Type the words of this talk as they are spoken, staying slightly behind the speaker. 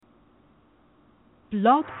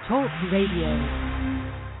Blog Talk Radio.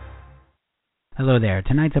 Hello there.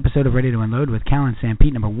 Tonight's episode of Ready to Unload with Cal and Sam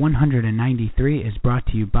Pete, number 193, is brought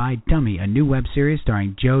to you by Dummy, a new web series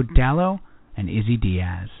starring Joe Dallo and Izzy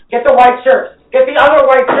Diaz. Get the white shirt. Get the other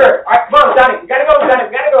white shirt. All right, come on, Johnny. We gotta go. We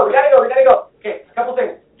gotta go. Okay, a couple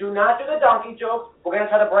things. Do not do the donkey joke. We're gonna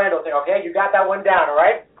try the Brando thing, okay? You got that one down, all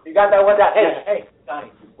right? You got that one down. Hey,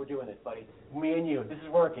 Donnie, we're doing this, buddy. Me and you. This is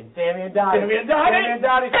working. Sammy and Donnie. Sammy.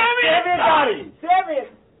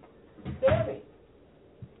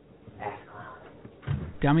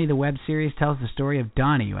 Dummy, the web series, tells the story of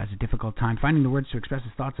Donnie, who has a difficult time finding the words to express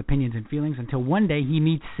his thoughts, opinions, and feelings until one day he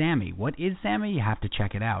meets Sammy. What is Sammy? You have to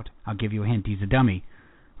check it out. I'll give you a hint. He's a dummy.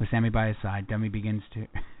 With Sammy by his side, Dummy begins to...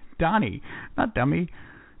 Donnie, not Dummy.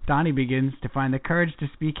 Donnie begins to find the courage to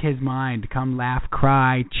speak his mind, come laugh,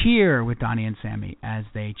 cry, cheer with Donnie and Sammy as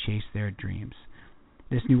they chase their dreams.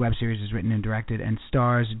 This new web series is written and directed and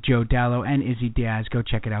stars Joe Dallo and Izzy Diaz. Go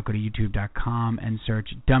check it out. Go to youtube.com and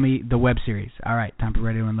search Dummy, the web series. All right, time for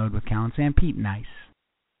Ready to Unload with Cal and Sam Pete. Nice.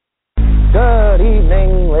 Good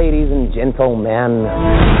evening, ladies and gentlemen.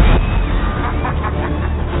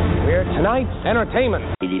 We're tonight's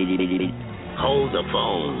entertainment. Hold the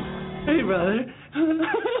phone. Hey, brother. This is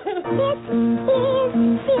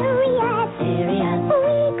serious.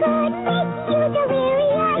 We could make you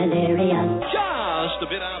delirious. Just a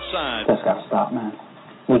bit outside. Just gotta stop, man.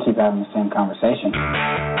 We keep having the same conversation.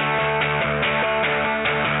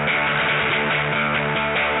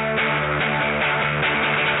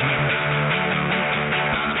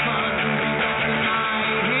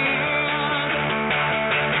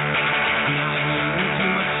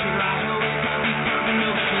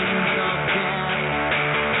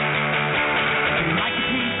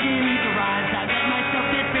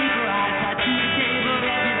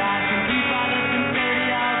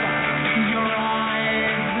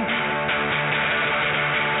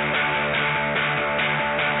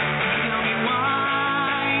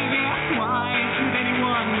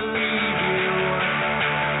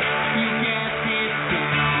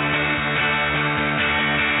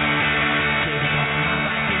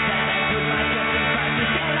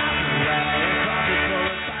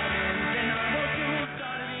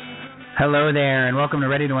 Hello there, and welcome to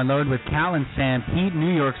Ready to Unload with Cal and Sam Pete,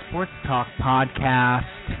 New York Sports Talk Podcast,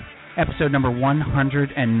 episode number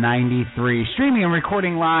 193, streaming and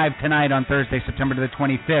recording live tonight on Thursday, September the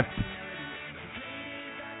 25th.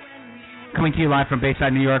 Coming to you live from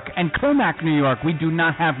Bayside, New York, and Comac, New York. We do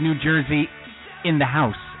not have New Jersey in the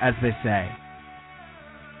house, as they say.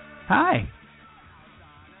 Hi.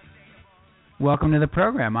 Welcome to the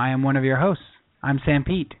program. I am one of your hosts. I'm Sam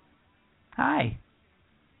Pete. Hi.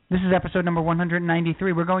 This is episode number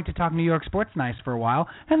 193. We're going to talk New York sports nice for a while,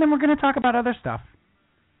 and then we're going to talk about other stuff.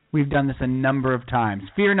 We've done this a number of times.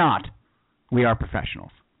 Fear not. We are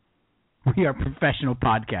professionals. We are professional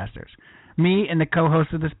podcasters. Me and the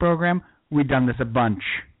co-host of this program, we've done this a bunch.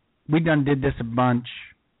 Did this a bunch.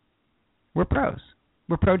 We're pros.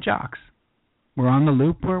 We're pro jocks. We're on the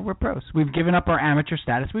loop. We're pros. We've given up our amateur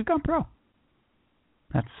status. We've gone pro.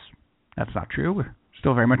 That's not true. We're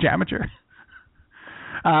still very much amateur.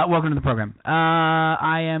 Welcome to the program.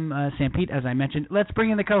 I am Sam Pete, as I mentioned. Let's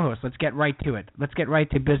bring in the co-host. Let's get right to it. Let's get right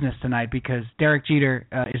to business tonight because Derek Jeter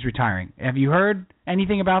is retiring. Have you heard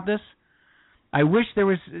anything about this? I wish there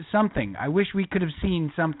was something. I wish we could have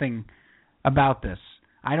seen something about this.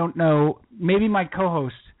 I don't know. Maybe my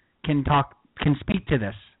co-host can speak to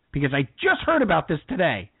this because I just heard about this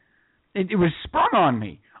today. It was sprung on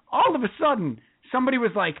me. All of a sudden, somebody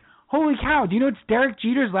was like, holy cow, do you know it's Derek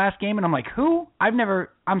Jeter's last game? And I'm like, who?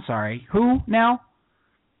 I'm sorry, who now?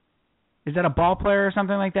 Is that a ball player or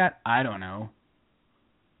something like that? I don't know.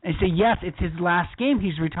 And they say, yes, it's his last game.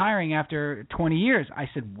 He's retiring after 20 years. I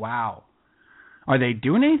said, wow. Are they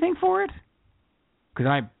doing anything for it? Because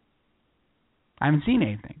I haven't seen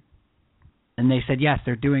anything. And they said, yes,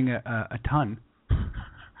 they're doing a ton.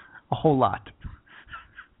 A whole lot.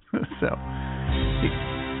 So...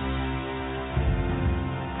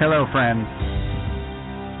 Hello, friends.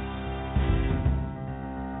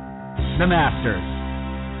 The Masters.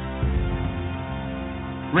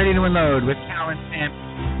 Ready to Unload with Cal and Sam.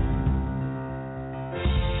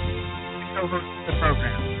 The co-host of the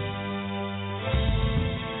program.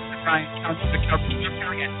 Brian Counts the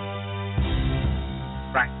Calgary.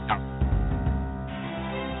 Brian Counts.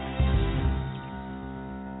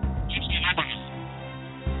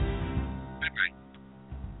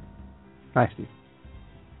 Hi, Steve.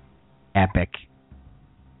 Epic.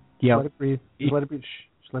 Yo. Let it breathe. Just let it breathe.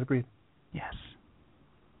 Just let it breathe. Yes.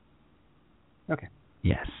 Okay.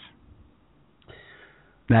 Yes.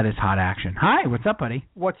 That is hot action. Hi, what's up, buddy?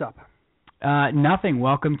 What's up? Nothing.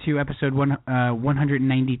 Welcome to episode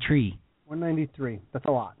 193. 193. That's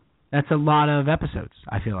a lot. That's a lot of episodes,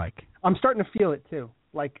 I feel like. I'm starting to feel it, too.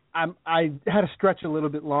 Like, I had to stretch a little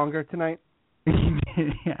bit longer tonight.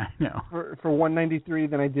 Yeah, I know. For 193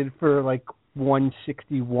 than I did for,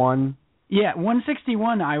 161. Yeah,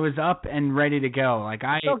 161, I was up and ready to go.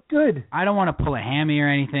 Felt good. I don't want to pull a hammy or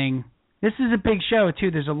anything. This is a big show, too.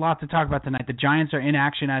 There's a lot to talk about tonight. The Giants are in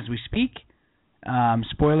action as we speak.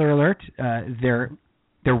 Spoiler alert, they're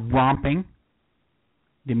romping.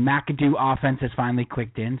 The McAdoo offense has finally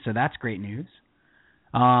clicked in, so that's great news.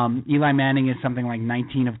 Eli Manning is something like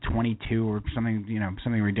 19 of 22 or something,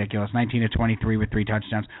 something ridiculous. 19 of 23 with 3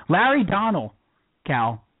 touchdowns. Larry Donnell,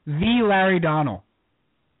 Cal, the Larry Donnell.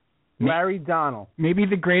 Larry Donnell. Maybe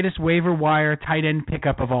the greatest waiver wire tight end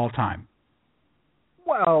pickup of all time.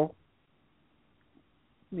 Well,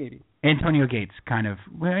 maybe. Antonio Gates, kind of.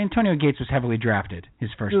 Well, Antonio Gates was heavily drafted, his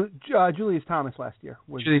first. Julius Thomas last year.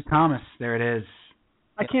 Julius Thomas, there it is.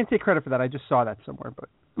 I can't take credit for that. I just saw that somewhere. But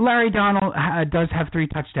Larry Donnell does have 3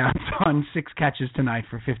 touchdowns on 6 catches tonight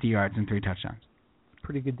for 50 yards and 3 touchdowns.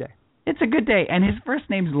 Pretty good day. It's a good day, and his first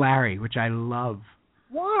name's Larry, which I love.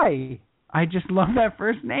 Why? I just love that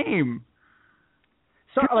first name.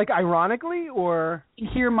 So, ironically, or? I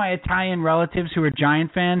hear my Italian relatives who are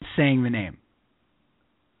Giant fans saying the name.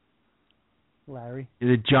 Larry.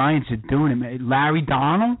 The Giants are doing it. Larry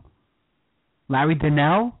Donnell? Larry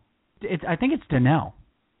Donnell? I think it's Donnell.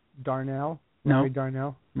 Darnell? No. Larry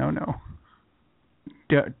Darnell? No.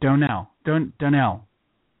 Donnell.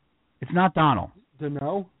 It's not Donald.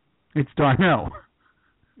 Donnell? It's Darnell.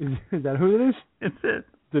 Is that who it is? It's it.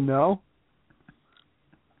 Donnell?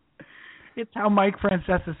 It's how Mike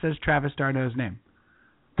Francesa says Travis Darno's name.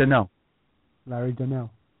 Donnell. Larry Donnell.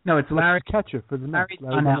 No, it's Larry. Catcher for the Mets.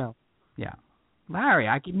 Larry Donnell. Yeah. Larry.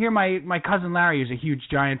 I can hear my cousin Larry, who's a huge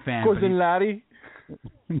Giant fan. Cousin Larry?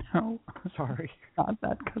 No. Sorry. Not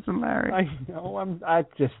that cousin Larry. I know.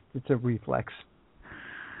 It's a reflex.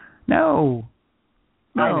 No.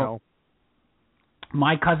 I know.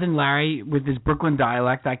 My cousin Larry, with his Brooklyn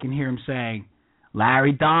dialect, I can hear him saying,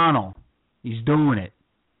 Larry Donnell. He's doing it.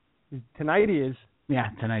 Tonight he is. Yeah,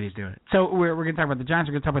 tonight he's doing it. So we're going to talk about the Giants.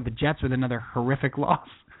 We're going to talk about the Jets with another horrific loss.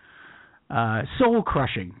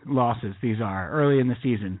 Soul-crushing losses these are early in the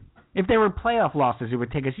season. If they were playoff losses, it would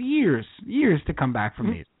take us years to come back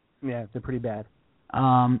from these. Yeah, they're pretty bad.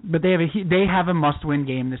 But they have a must-win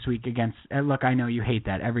game this week against. Look, I know you hate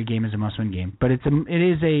that. Every game is a must-win game, but it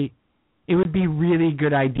would be really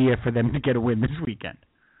good idea for them to get a win this weekend.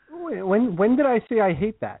 When did I say I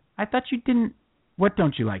hate that? I thought you didn't. What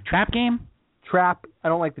don't you like? Trap game? Trap. I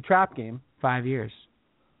don't like the trap game. 5 years.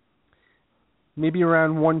 Maybe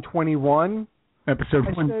around 121. Episode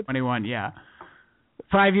 121. Yeah.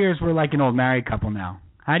 5 years. We're like an old married couple now.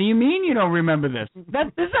 How do you mean you don't remember this?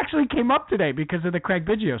 This actually came up today because of the Craig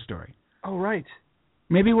Biggio story. Oh, right.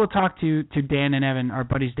 Maybe we'll talk to Dan and Evan, our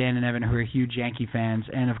buddies Dan and Evan, who are huge Yankee fans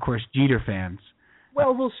and, of course, Jeter fans.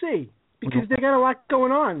 Well, we'll see. Because they got a lot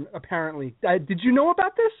going on, apparently. Did you know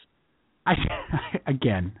about this?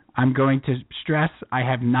 Again, I'm going to stress I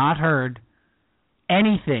have not heard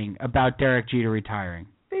anything about Derek Jeter retiring.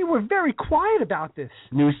 They were very quiet about this.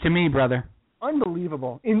 News to me, brother.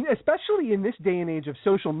 Unbelievable, especially in this day and age of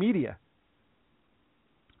social media.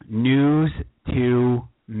 News to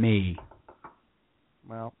me.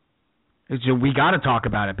 Well, so we got to talk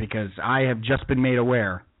about it because I have just been made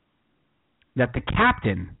aware that the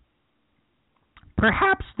captain,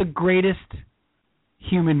 perhaps the greatest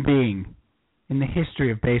human being in the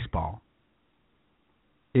history of baseball,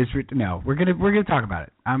 is no. We're gonna talk about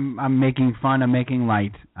it. I'm making fun. I'm making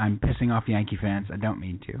light. I'm pissing off Yankee fans. I don't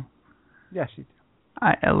mean to. Yes, you do.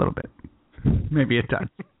 A little bit. Maybe a touch.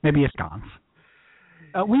 Maybe a sconce.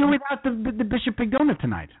 We are without the Bishop Big Donut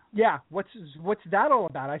tonight. Yeah. What's that all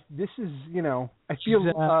about? I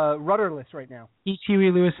feel rudderless right now. He's Huey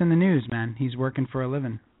Lewis in the news, man. He's working for a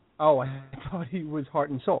living. Oh, I thought he was heart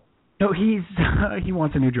and soul. No, he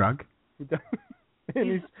wants a new drug. And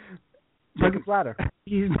he's Jacob's Ladder.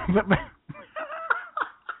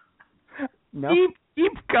 No.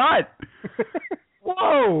 Deep cut.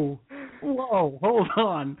 Whoa, hold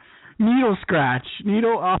on. Needle scratch.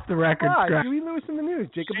 Needle off the record scratch. Huey Lewis in the news.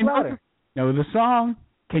 Jacob's Ladder. Know the song.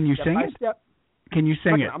 Can you sing it? Step. Can you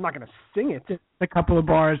sing it? I'm not going to sing it. A couple of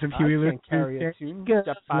bars of Huey Lewis. I can't carry a tune.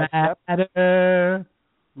 Step by step.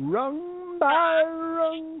 Rung by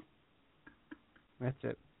rung. That's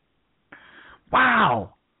it.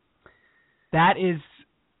 Wow. That is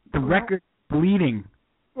the record bleeding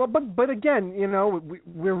Well, but again,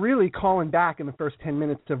 we're really calling back in the first 10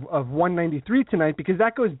 minutes of 193 tonight because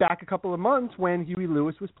that goes back a couple of months when Huey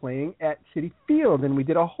Lewis was playing at Citi Field, and we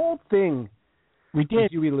did a whole thing. We did.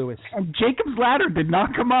 With Huey Lewis. And Jacob's Ladder did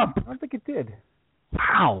not come up. I don't think it did.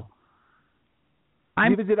 Wow.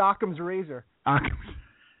 Neither did Occam's Razor. Occam's.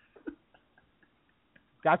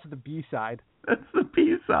 That's the B-side. That's the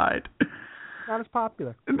B-side. Not as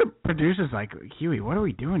popular. And the producer's like, Huey, what are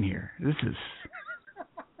we doing here? This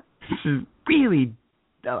is really,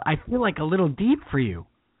 I feel like a little deep for you.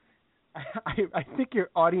 I think your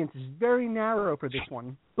audience is very narrow for this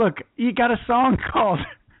one. Look, you got a song called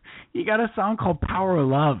Power of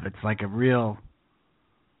Love. It's like a real,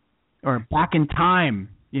 or Back in Time,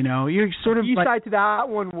 you're sort of B-side like, to that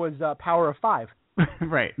one was Power of Five.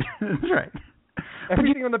 Right, that's right.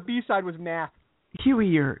 Everything on the B-side was math. Huey,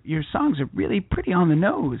 your songs are really pretty on the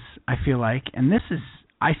nose, I feel like. And this is,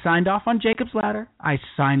 I signed off on Jacob's Ladder. I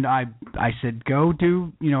said, go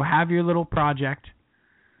do, have your little project.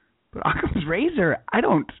 But Occam's Razor,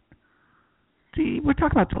 we're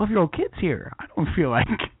talking about 12-year-old kids here. I don't feel like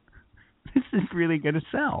this is really going to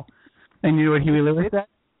sell. And you know what Huey Lewis said?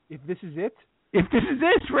 If this is it? If this is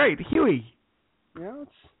it, right, Huey.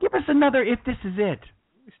 Give us another If This Is It.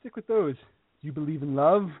 We stick with those. Do you believe in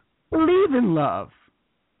love? Believe in love.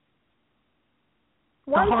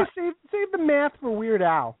 Why did you save the math for Weird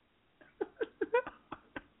Al?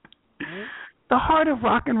 The heart of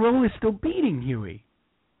rock and roll is still beating, Huey.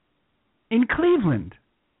 In Cleveland.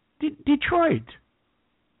 Detroit.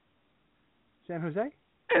 San Jose?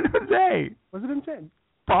 San Jose. Was it in San?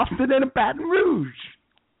 Boston and Baton Rouge.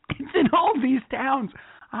 It's in all these towns.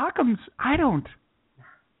 Occam's,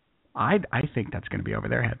 I think that's going to be over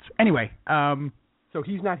their heads. Anyway, so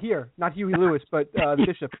he's not here. Not Huey Lewis, but the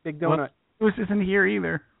Bishop, Big Donut. Well, Lewis isn't here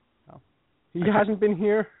either. No. He hasn't been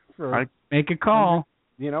here for... I make a call.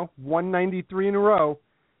 193 in a row.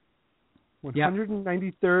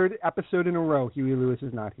 193rd episode in a row, Huey Lewis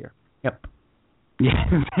is not here. Yep. Yeah,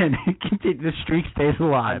 and the streak stays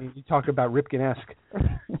alive. I mean, you talk about Ripken-esque.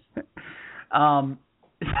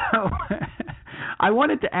 So, I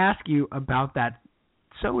wanted to ask you about that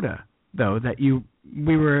soda, though, that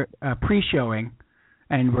we were pre-showing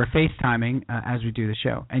and we're FaceTiming as we do the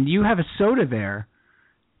show. And you have a soda there.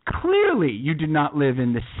 Clearly, you do not live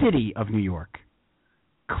in the city of New York.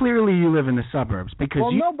 Clearly, you live in the suburbs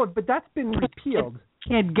because but that's been repealed.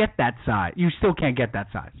 Can't get that size. You still can't get that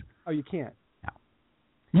size. Oh, you can't.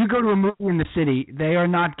 No. You go to a movie in the city, they are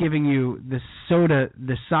not giving you the soda.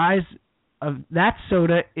 The size of that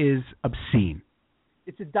soda is obscene.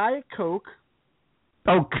 It's a Diet Coke.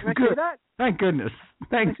 Oh, Can I good. say that? Thank goodness.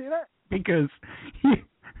 Can I say that? Because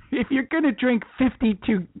if you're going to drink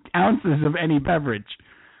 52 ounces of any beverage,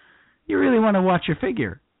 you really want to watch your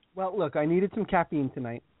figure. Well, look, I needed some caffeine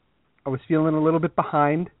tonight. I was feeling a little bit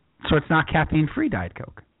behind. So it's not caffeine-free Diet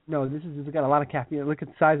Coke? No, this has got a lot of caffeine. Look at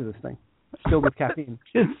the size of this thing. It's filled with caffeine.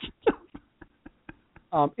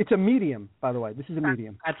 It's a medium, by the way. This is a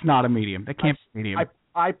medium. That's not a medium. That can't be a medium.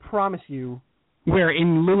 I promise you. Where,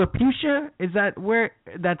 in Lilliputian? Is that where?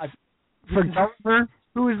 That's for Gulliver?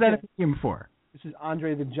 Who is that a medium for? This is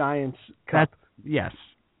Andre the Giant's cup. Yes.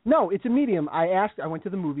 No, it's a medium. I went to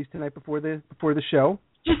the movies tonight before the show.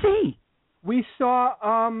 Did you see? We saw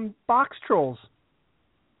Box Trolls.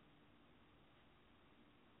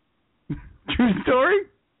 True story?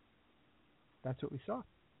 That's what we saw.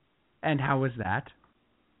 And how was that?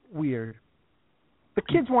 Weird. The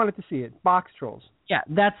kids wanted to see it. Box Trolls. Yeah,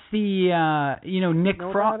 that's the Nick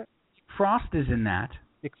Frost. Frost is in that.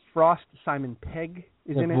 Nick Frost, Simon Pegg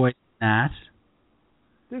is in it. That.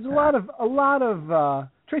 There's a lot of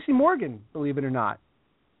Tracy Morgan, believe it or not.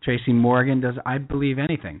 Tracy Morgan does, I believe,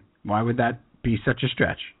 anything. Why would that be such a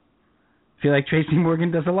stretch? I feel like Tracy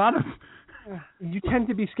Morgan does a lot of... You tend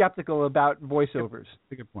to be skeptical about voiceovers.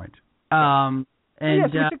 That's a good point. And yes,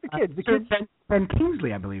 we took the kids. The kids. Ben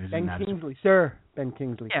Kingsley, I believe, is in that. Ben Kingsley, sir. Ben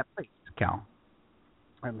Kingsley. Yeah, please, Cal.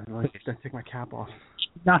 Let's take my cap off.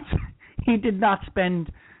 He did not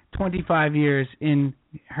spend 25 years in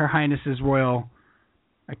Her Highness's Royal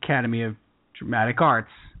Academy of Dramatic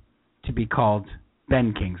Arts to be called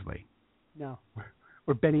Ben Kingsley. No.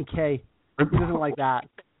 Or Benny K. He doesn't like that.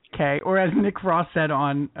 K. Or as Nick Frost said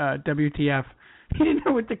on WTF, he didn't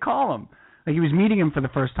know what to call him. Like, he was meeting him for the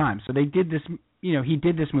first time. So they did this, he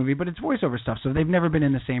did this movie, but it's voiceover stuff, so they've never been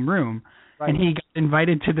in the same room. Right. And he got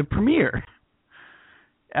invited to the premiere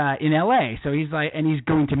in L.A. So he's like, and he's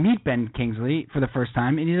going to meet Ben Kingsley for the first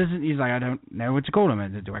time, and he's like, I don't know what to call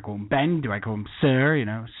him. Do I call him Ben? Do I call him Sir?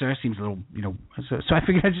 Sir seems a little, so I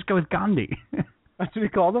figured I'd just go with Gandhi. That's what he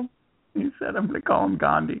called him? He said, I'm going to call him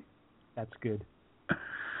Gandhi. That's good.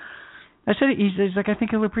 I said, he's like, I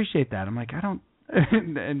think he'll appreciate that. I'm like, I don't.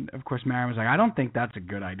 And of course, Marion was like, I don't think that's a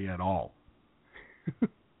good idea at all.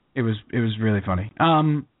 It was really funny.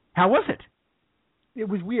 How was it? It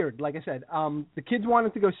was weird. Like I said, the kids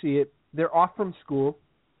wanted to go see it. They're off from school.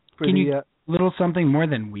 Little something more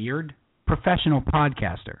than weird? Professional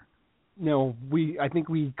podcaster. No, I think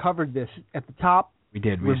we covered this at the top. We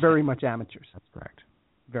did. We're very much amateurs. That's correct.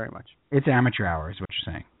 Very much. It's amateur hour is what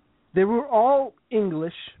you're saying. They were all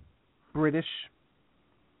English, British,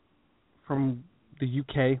 from the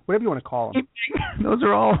UK, whatever you want to call them. Those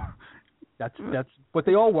are all. That's what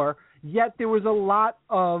they all were. Yet there was a lot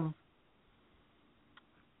of.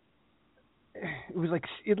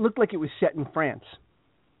 It looked like it was set in France.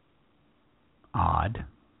 Odd.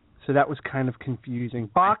 So that was kind of confusing.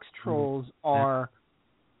 Box trolls are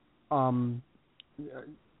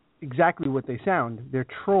exactly what they sound. They're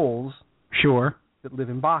trolls. Sure. That live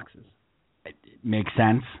in boxes. It makes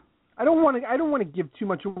sense. I don't want to give too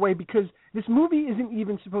much away because this movie isn't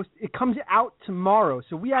even supposed to. It comes out tomorrow,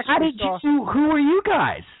 so we actually saw. Who are you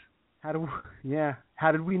guys? How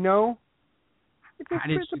did we know? It's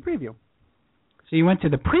a preview. So you went to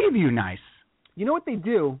the preview. Nice. You know what they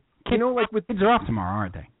do? Kids are off tomorrow,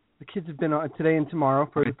 aren't they? The kids have been on today and tomorrow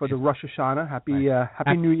for the Rosh Hashanah. Happy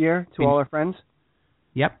New Year to all our friends.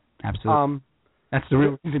 Yep, absolutely. That's the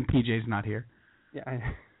real reason PJ's not here. Yeah,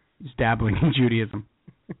 he's dabbling in Judaism.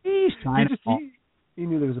 He's trying he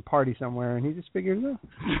knew there was a party somewhere, and he just figured it out.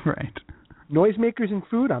 Right. Noisemakers and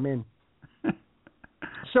food, I'm in.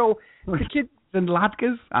 So the kids and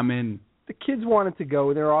latkes, I'm in. The kids wanted to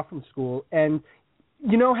go. They're off from school, and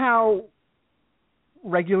you know how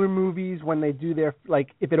regular movies, when they do their, like,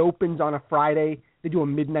 if it opens on a Friday, they do a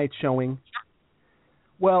midnight showing.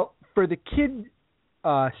 Well, for the kid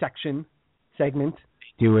segment,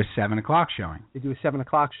 they do a 7 o'clock showing. They do a 7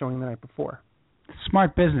 o'clock showing the night before.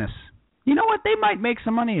 Smart business. You know what? They might make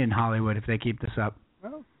some money in Hollywood if they keep this up.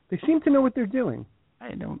 Well, they seem to know what they're doing.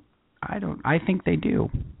 I think they do.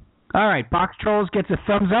 All right, Box Trolls gets a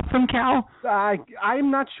thumbs up from Cal. I'm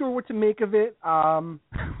not sure what to make of it. Well,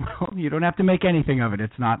 you don't have to make anything of it.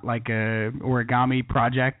 It's not like a origami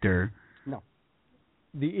project or. No.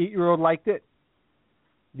 The 8-year-old liked it.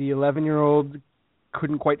 The 11-year-old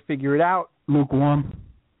couldn't quite figure it out. Lukewarm.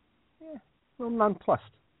 Yeah, a little nonplussed.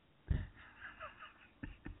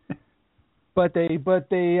 But they,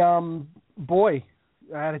 boy,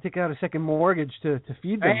 I had to take out a second mortgage to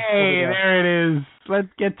feed them. Hey, there it is. Let's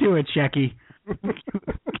get to it, Shecky.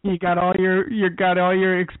 You got all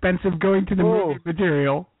your expensive going to the movie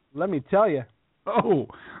material. Let me tell you. Oh,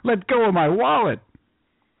 let go of my wallet.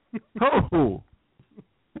 Oh.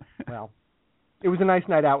 Well, it was a nice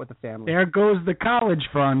night out with the family. There goes the college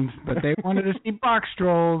fund, but they wanted to see Box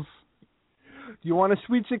Trolls. Do you want a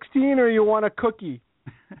Sweet 16 or you want a cookie?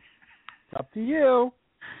 It's up to you.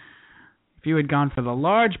 If you had gone for the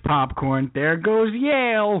large popcorn, there goes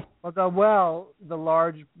Yale. Well, the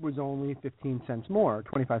large was only 15 cents more,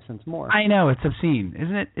 25 cents more. I know, it's obscene,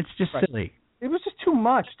 isn't it? It's just silly. It was just too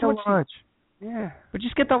much. Too large. Yeah. But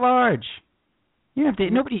just get the large. You have to.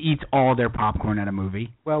 Nobody eats all their popcorn at a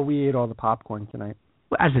movie. Well, we ate all the popcorn tonight.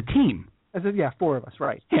 Well, as a team. Four of us,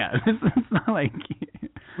 right. Yeah, it's not like...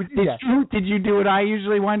 Did you do what I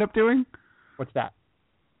usually wind up doing? What's that?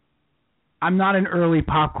 I'm not an early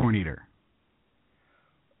popcorn eater.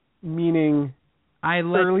 Meaning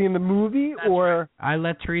early in the movie, or? I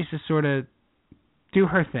let Teresa sort of do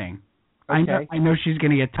her thing. Okay. I know she's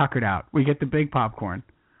going to get tuckered out. We get the big popcorn.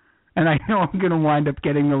 And I know I'm going to wind up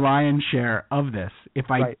getting the lion's share of this if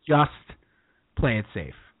I just play it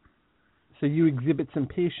safe. So you exhibit some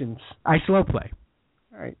patience. I slow play.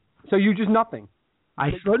 All right. So you just nothing.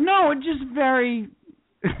 No, it just very...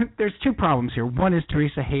 There's two problems here. One is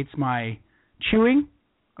Teresa hates my chewing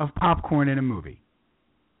of popcorn in a movie.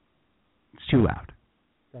 It's too loud.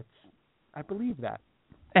 I believe that.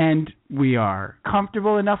 And we are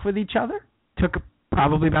comfortable enough with each other. Took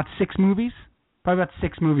probably about 6 movies. Probably about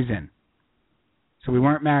 6 movies in. So we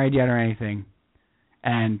weren't married yet or anything.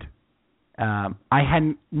 And I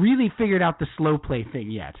hadn't really figured out the slow play thing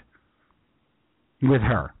yet with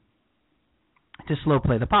her. To slow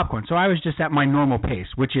play the popcorn. So I was just at my normal pace,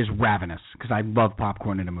 which is ravenous, because I love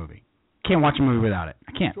popcorn in a movie. Can't watch a movie without it.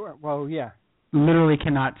 I can't. Sure. Well, yeah. Literally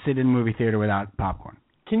cannot sit in a movie theater without popcorn.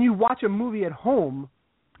 Can you watch a movie at home?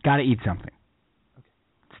 Got to eat something. Okay.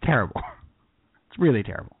 It's terrible. It's really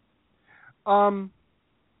terrible.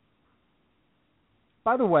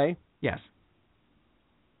 By the way. Yes.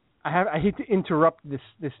 I hate to interrupt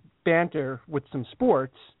this banter with some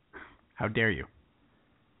sports. How dare you?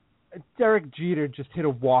 Derek Jeter just hit a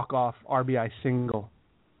walk-off RBI single.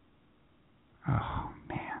 Oh,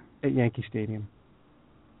 man. at Yankee Stadium.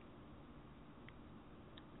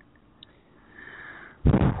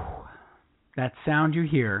 That sound you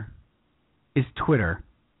hear is Twitter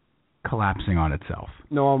collapsing on itself.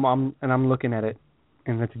 No, I'm looking at it,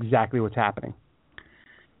 and that's exactly what's happening.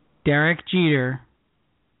 Derek Jeter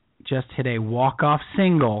just hit a walk-off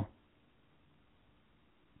single.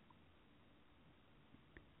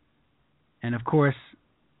 And, of course,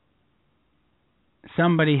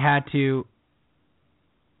 somebody had to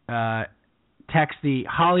text the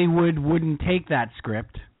Hollywood wouldn't take that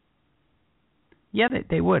script. Yeah,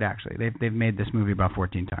 they would, actually. They've made this movie about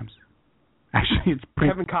 14 times. Actually, it's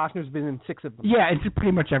pretty... Kevin Costner's been in 6 of them. Yeah, it's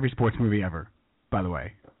pretty much every sports movie ever, by the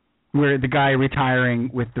way. Where the guy retiring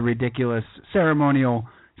with the ridiculous ceremonial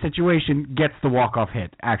situation gets the walk-off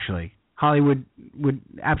hit, actually. Hollywood would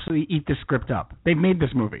absolutely eat this script up. They've made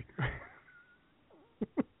this movie.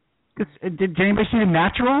 Did anybody see The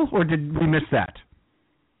Natural, or did we miss that?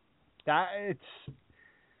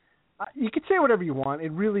 You could say whatever you want.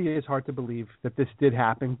 It really is hard to believe that this did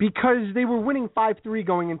happen because they were winning 5-3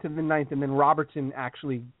 going into the ninth, and then Robertson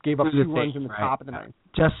actually gave up 2 runs in the top of the ninth.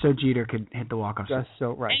 Just so Jeter could hit the walk-off. Just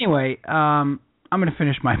so, right. Anyway, I'm going to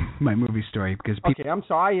finish my movie story because people... Okay, I'm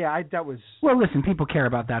sorry. Yeah, that was... Well, listen, people care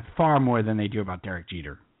about that far more than they do about Derek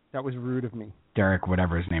Jeter. That was rude of me. Derek,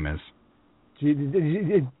 whatever his name is. Is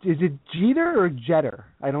it Jeter or Jeter?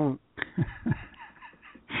 I don't...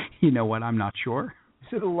 You know what? I'm not sure.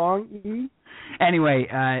 Is it a long E? Anyway,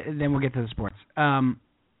 then we'll get to the sports. So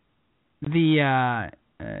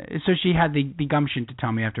she had the gumption to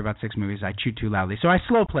tell me after about 6 movies I chewed too loudly. So I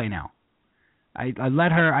slow play now. I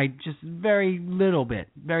let her, just very little bit,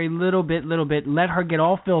 let her get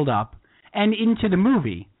all filled up and into the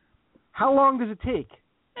movie. How long does it take?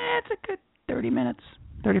 It's a good 30 minutes,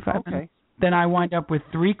 35 okay. minutes. Then I wind up with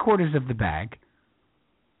 3/4 of the bag,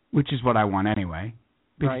 which is what I want anyway.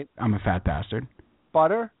 Right. I'm a fat bastard.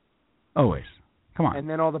 Butter? Always. Come on. And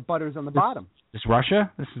then all the butter's on the bottom. Is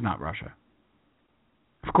Russia? This is not Russia.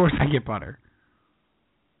 Of course I get butter.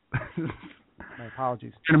 My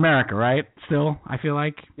apologies. In America, right? Still, I feel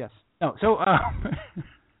like? Yes. No, so,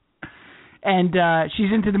 and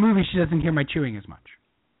she's into the movie. She doesn't hear my chewing as much.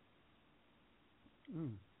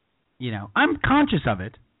 Mm. You know, I'm conscious of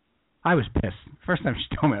it. I was pissed. First time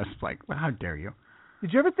she told me, I was like, well, how dare you?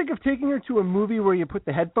 Did you ever think of taking her to a movie where you put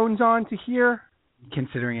the headphones on to hear?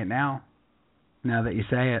 Considering it now that you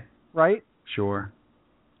say it. Right? Sure.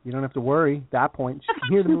 You don't have to worry at that point. She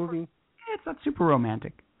can hear the movie. It's not super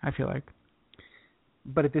romantic, I feel like.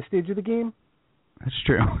 But at this stage of the game? That's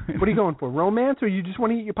true. What are you going for, romance, or you just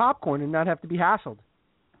want to eat your popcorn and not have to be hassled?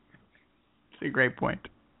 It's a great point.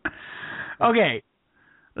 Okay,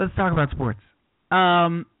 let's talk about sports.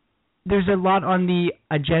 There's a lot on the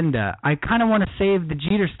agenda. I kind of want to save the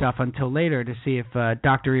Jeter stuff until later to see if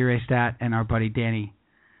Dr. Erestat and our buddy Danny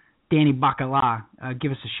Bacala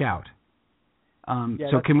give us a shout.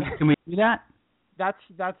 So can we do that?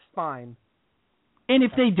 That's fine. And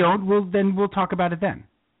if they don't, we'll talk about it then.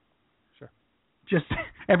 Sure. Just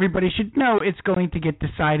everybody should know it's going to get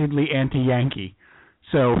decidedly anti-Yankee.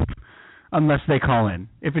 So unless they call in,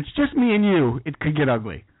 if it's just me and you, it could get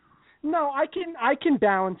ugly. No, I can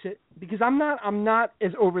balance it because I'm not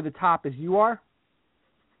as over the top as you are.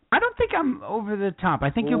 I don't think I'm over the top. I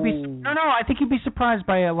think you'll be I think you'll be surprised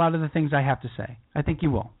by a lot of the things I have to say. I think you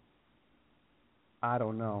will. I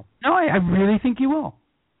don't know. No, I really think you will.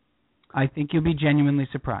 I think you'll be genuinely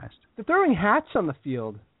surprised. They're throwing hats on the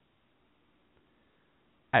field.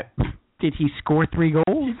 Did he score 3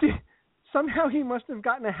 goals? Somehow he must have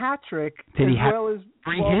gotten a hat trick Did as he have well as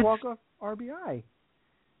 3 hits? walk-off RBI.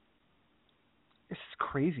 This is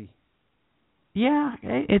crazy. Yeah,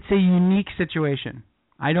 it's a unique situation.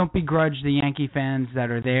 I don't begrudge the Yankee fans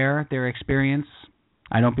that are there, their experience.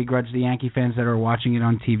 I don't begrudge the Yankee fans that are watching it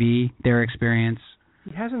on TV, their experience.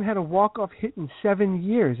 He hasn't had a walk-off hit in 7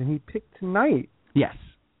 years, and he picked tonight. Yes.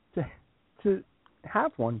 To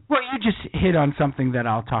have one. Well, you just hit on something that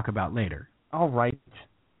I'll talk about later. All right.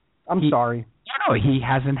 I'm sorry. No, he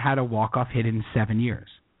hasn't had a walk-off hit in 7 years.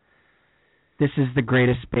 This is the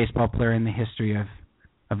greatest baseball player in the history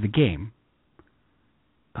of the game,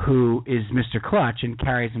 who is Mr. Clutch and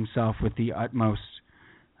carries himself with the utmost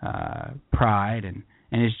pride and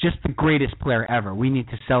is just the greatest player ever. We need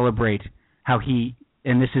to celebrate how he,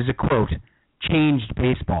 and this is a quote, changed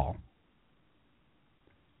baseball.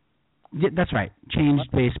 Yeah, that's right,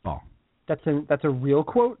 changed baseball. That's a real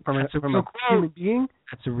quote from a human being?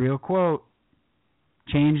 That's a real quote.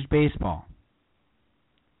 Changed baseball.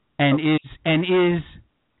 And is,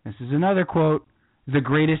 this is another quote, the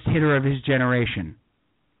greatest hitter of his generation.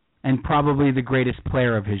 And probably the greatest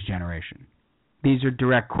player of his generation. these are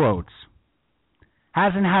direct quotes,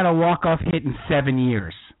 hasn't had a walk-off hit in 7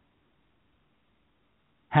 years,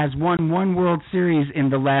 has won 1 World Series in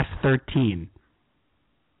the last 13.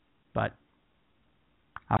 But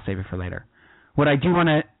I'll save it for later. What I do want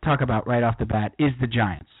to talk about right off the bat is the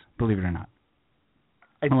Giants, believe it or not.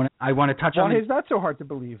 I want to touch on. Why is that so hard to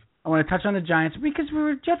believe? I want to touch on the Giants because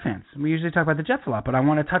we're Jet fans. We usually talk about the Jets a lot, but I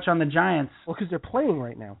want to touch on the Giants. Well, because they're playing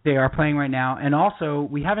right now. They are playing right now, and also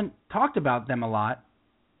we haven't talked about them a lot,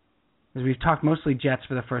 because we've talked mostly Jets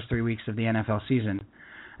for the first 3 weeks of the NFL season.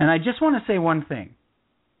 And I just want to say one thing.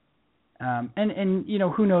 And you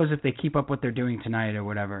know, who knows if they keep up what they're doing tonight or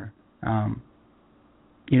whatever.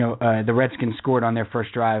 The Redskins scored on their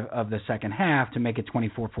first drive of the second half to make it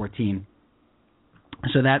 24-14.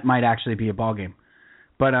 So that might actually be a ball game.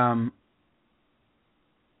 But I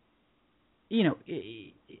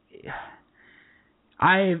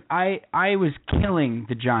was killing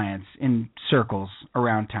the Giants in circles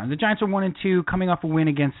around town. The Giants are 1-2, coming off a win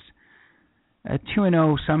against a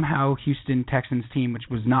 2-0 somehow Houston Texans team, which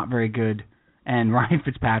was not very good, and Ryan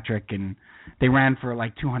Fitzpatrick, and they ran for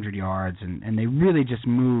like 200 yards, and they really just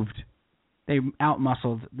moved. They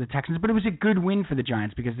outmuscled the Texans, but it was a good win for the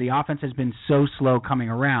Giants because the offense has been so slow coming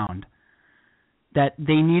around that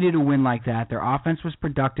they needed a win like that. Their offense was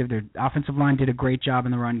productive. Their offensive line did a great job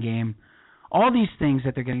in the run game. All these things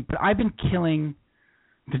that they're getting. But I've been killing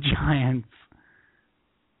the Giants.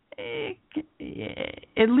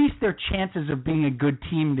 At least their chances of being a good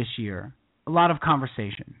team this year. A lot of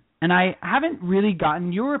conversation. And I haven't really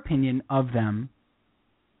gotten your opinion of them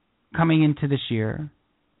coming into this year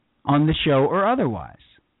on the show or otherwise.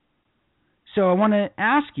 So I want to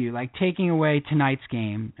ask you, like, taking away tonight's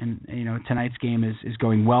game, and tonight's game is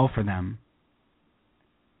going well for them.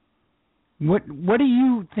 What do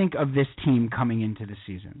you think of this team coming into the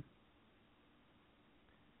season?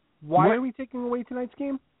 Why are we taking away tonight's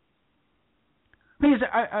game? Because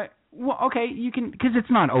you can, because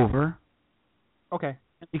it's not over. Okay.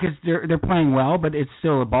 Because they're playing well, but it's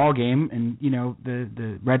still a ball game, and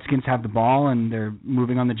the Redskins have the ball and they're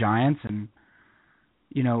moving on the Giants, and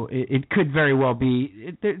it could very well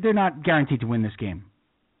be they're not guaranteed to win this game.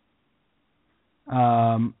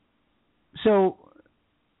 So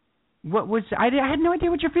what was I had no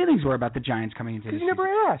idea what your feelings were about the Giants coming into this season. You never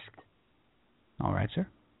asked. All right, sir.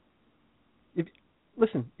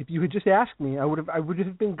 If you had just asked me, I would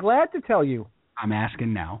have been glad to tell you. I'm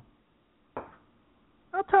asking now.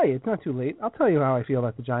 I'll tell you. It's not too late. I'll tell you how I feel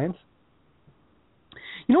about the Giants.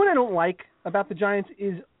 You know what I don't like about the Giants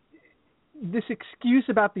is this excuse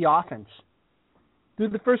about the offense. Through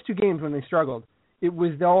the first 2 games when they struggled, it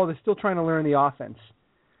was they're still trying to learn the offense.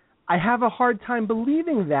 I have a hard time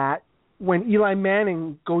believing that when Eli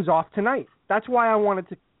Manning goes off tonight. That's why I wanted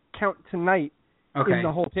to count tonight in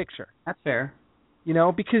the whole picture. That's fair.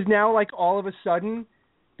 Because now, like, all of a sudden,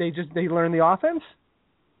 they learn the offense.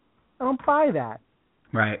 I don't buy that.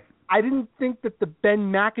 Right. I didn't think that the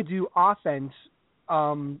Ben McAdoo offense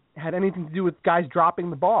had anything to do with guys dropping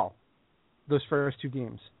the ball those first 2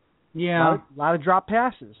 games. Yeah. A lot of drop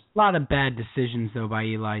passes. A lot of bad decisions, though, by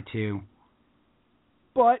Eli, too.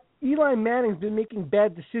 But Eli Manning's been making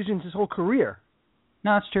bad decisions his whole career.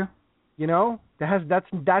 No, that's true.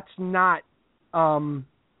 That's not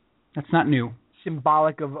that's not new.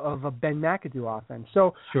 Symbolic of a Ben McAdoo offense.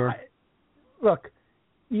 So, sure. Look,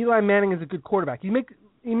 Eli Manning is a good quarterback. He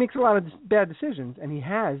makes a lot of bad decisions, and he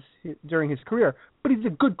has during his career. But he's a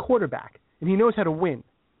good quarterback, and he knows how to win.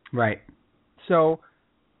 Right. So,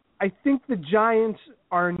 I think the Giants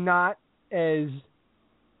are not as.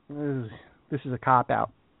 This is a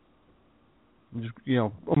cop-out.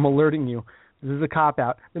 I'm alerting you. This is a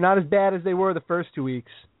cop-out. They're not as bad as they were the first 2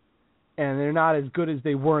 weeks, and they're not as good as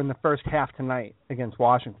they were in the first half tonight against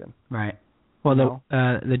Washington. Right. Well,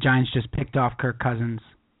 the Giants just picked off Kirk Cousins.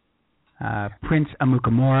 Prince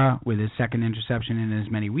Amukamara with his second interception in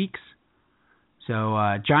as many weeks. So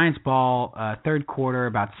Giants ball, third quarter,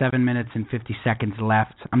 about 7 minutes and 50 seconds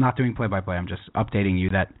left. I'm not doing play-by-play. I'm just updating you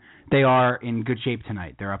that they are in good shape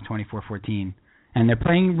tonight. They're up 24-14, and they're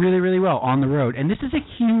playing really, really well on the road. And this is a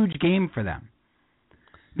huge game for them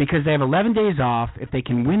because they have 11 days off. If they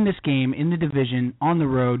can win this game in the division on the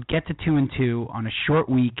road, get to 2-2 on a short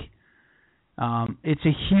week, it's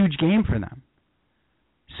a huge game for them.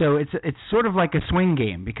 So it's sort of like a swing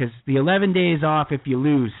game because the 11 days off, if you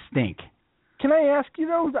lose, stink. Can I ask you,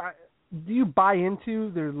 though, do you buy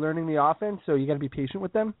into they're learning the offense, so you got to be patient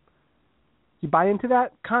with them? Do you buy into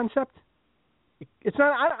that concept? It's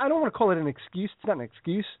not. I don't want to call it an excuse. It's not an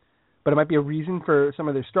excuse, but it might be a reason for some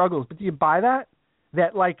of their struggles. But do you buy that?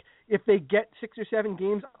 That, like, if they get 6 or 7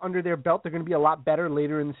 games under their belt, they're going to be a lot better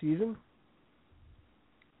later in the season?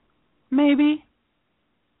 maybe.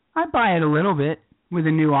 I buy it a little bit with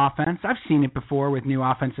a new offense. I've seen it before with new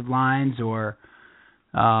offensive lines or,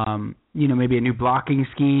 maybe a new blocking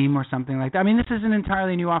scheme or something like that. I mean, this is an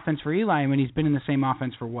entirely new offense for Eli. I mean, he's been in the same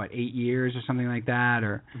offense for, 8 years or something like that.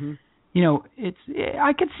 Or,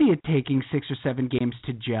 I could see it taking 6 or 7 games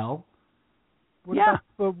to gel.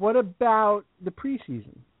 But what about the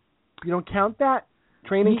preseason? You don't count that?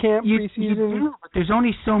 Training camp, preseason? You do, but there's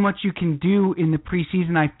only so much you can do in the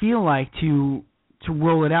preseason, I feel like, to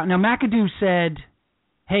roll it out. Now, McAdoo said,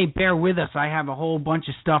 hey, bear with us. I have a whole bunch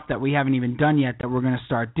of stuff that we haven't even done yet that we're going to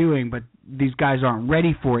start doing, but these guys aren't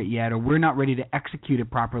ready for it yet, or we're not ready to execute it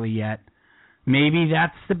properly yet. Maybe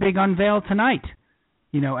that's the big unveil tonight,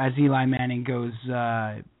 as Eli Manning goes,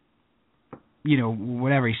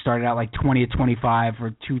 whatever. He started out like 20 of 25 or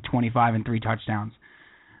 225 and 3 touchdowns.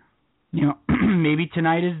 Maybe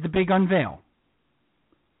tonight is the big unveil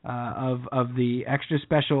of the extra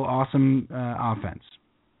special, awesome offense.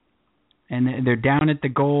 And they're down at the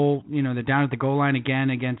goal. They're down at the goal line again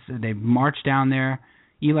they marched down there.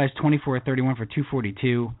 Eli's 24 of 31 for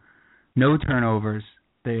 242. No turnovers.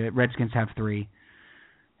 The Redskins have 3.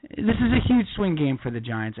 This is a huge swing game for the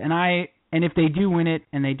Giants. And if they do win it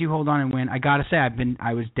and they do hold on and win, I gotta say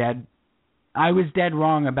I was dead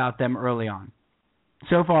wrong about them early on.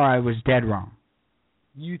 So far, I was dead wrong.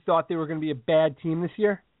 You thought they were going to be a bad team this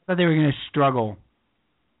year? I thought they were going to struggle.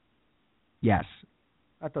 Yes.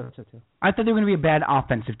 I thought so too. I thought they were going to be a bad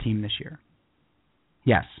offensive team this year.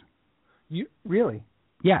 Yes. You really?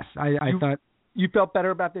 Yes, I thought. You felt better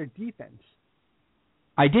about their defense.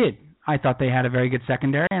 I did. I thought they had a very good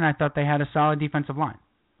secondary, and I thought they had a solid defensive line.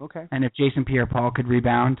 Okay. And if Jason Pierre-Paul could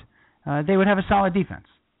rebound, they would have a solid defense.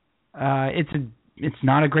 It's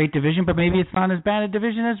not a great division, but maybe it's not as bad a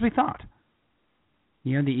division as we thought.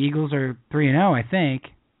 The Eagles are 3-0, I think.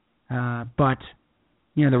 But,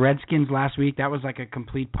 the Redskins last week, that was like a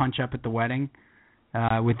complete punch-up at the wedding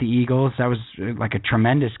with the Eagles. That was like a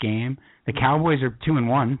tremendous game. The Cowboys are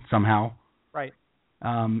 2-1 somehow. Right.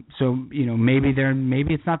 So, maybe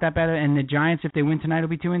it's not that bad. And the Giants, if they win tonight, will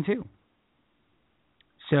be 2-2.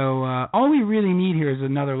 So all we really need here is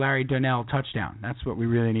another Larry Donnell touchdown. That's what we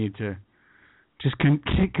really need to just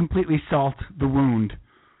completely salt the wound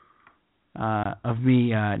of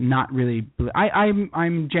me not really.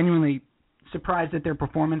 I'm genuinely surprised at their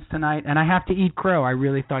performance tonight, and I have to eat crow. I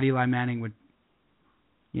really thought Eli Manning would.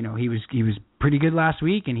 He was pretty good last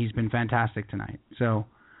week, and he's been fantastic tonight. So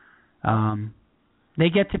they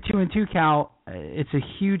get to 2-2, Cal. It's a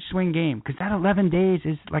huge swing game because that 11 days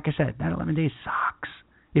is, like I said, that 11 days sucks.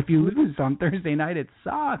 If you lose on Thursday night, it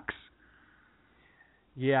sucks.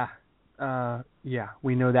 Yeah.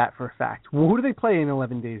 We know that for a fact. Well, who do they play in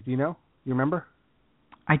 11 days? Do you know? You remember?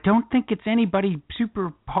 I don't think it's anybody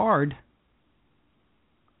super hard.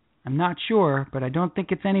 I'm not sure, but I don't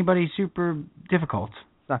think it's anybody super difficult.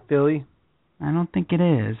 It's not Philly? I don't think it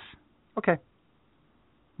is. Okay.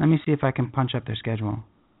 Let me see if I can punch up their schedule.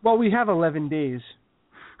 Well, we have 11 days.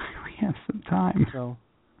 We have some time. So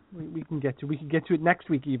we can get to it next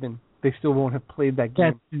week even. They still won't have played that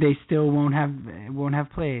game. They still won't have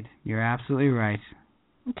played. You're absolutely right.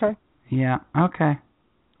 Okay. Yeah. Okay.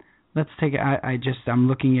 Let's take it. I'm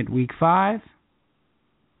looking at week 5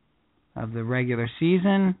 of the regular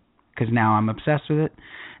season because now I'm obsessed with it.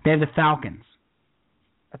 They have the Falcons.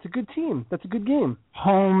 That's a good team. That's a good game.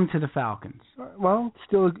 Home to the Falcons. Well,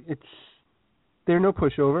 still, they're no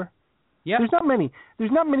pushover. Yeah. There's not many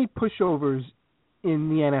pushovers in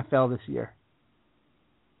the NFL this year.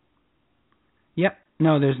 Yep.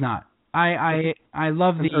 No, there's not. I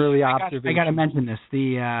love the early observation. I got to mention this.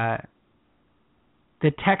 The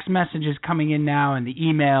text messages coming in now and the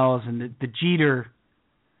emails and the Jeter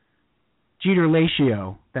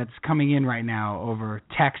ratio that's coming in right now over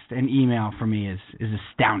text and email for me is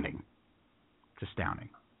astounding. It's astounding.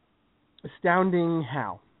 Astounding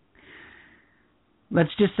how?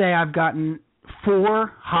 Let's just say I've gotten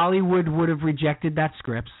 4 Hollywood would have rejected that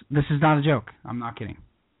scripts. This is not a joke. I'm not kidding.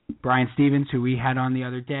 Brian Stevens, who we had on the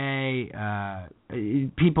other day,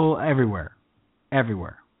 people everywhere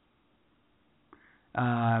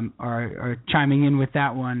are chiming in with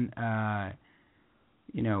that one.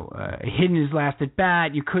 Hitting his last at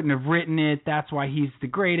bat. You couldn't have written it. That's why he's the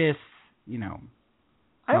greatest. I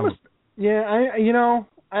almost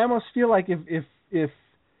feel like if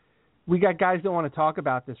we got guys that want to talk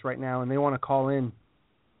about this right now and they want to call in,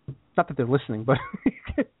 not that they're listening, but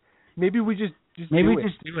maybe we just do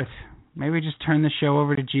it. Maybe we just turn the show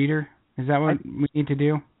over to Jeter. Is that what we need to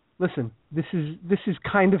do? Listen, this is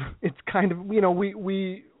kind of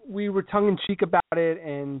we were tongue in cheek about it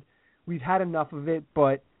and we've had enough of it,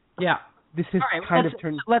 but yeah, this has All right, kind of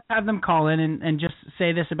turned. Let's have them call in and just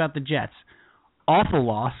say this about the Jets. Awful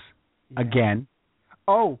loss again.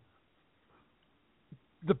 Oh,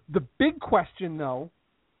 the big question though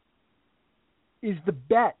is the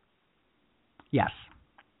bet. Yes.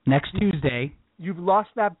 Next Tuesday. You've lost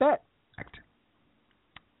that bet. Correct.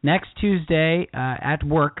 Next Tuesday at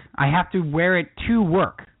work, I have to wear it to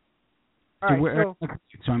work. All right,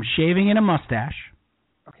 so I'm shaving in a mustache.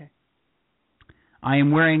 Okay. I am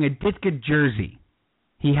wearing a Ditka jersey.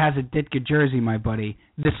 He has a Ditka jersey, my buddy.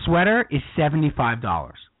 The sweater is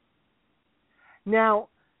 $75. Now,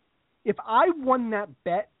 if I won that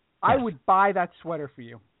bet, I would buy that sweater for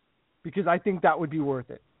you because I think that would be worth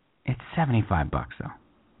it. It's $75 though.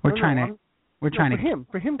 We're trying to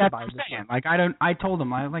for him to that's buy what I'm this saying. one. I told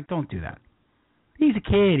him don't do that. He's a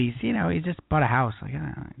kid. He just bought a house.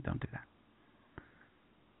 Don't do that.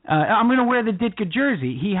 I'm going to wear the Ditka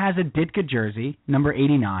jersey. He has a Ditka jersey, number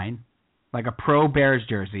 89, like a pro Bears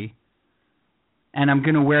jersey, and I'm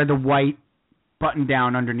going to wear the white button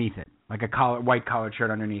down underneath it, like a white collared shirt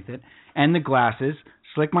underneath it, and the glasses,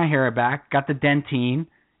 slick my hair back, got the dentine,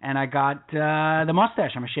 and I got the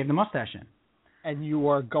mustache. I'm going to shave the mustache in. And you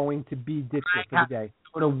are going to be Ditka for the day.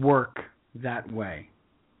 Go to work that way.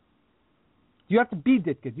 Do you have to be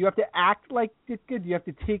Ditka? Do you have to act like Ditka? Do you have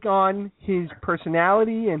to take on his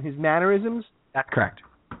personality and his mannerisms? That's correct.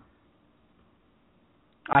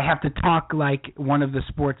 I have to talk like one of the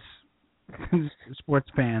sports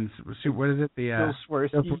fans. What is it? Bill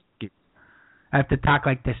Swirsky. I have to talk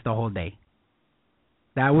like this the whole day.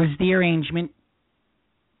 That was the arrangement.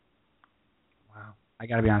 Wow. I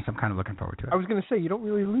got to be honest, I'm kind of looking forward to it. I was going to say, you don't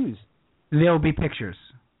really lose. There'll be pictures.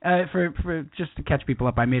 For just to catch people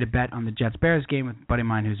up, I made a bet on the Jets-Bears game with a buddy of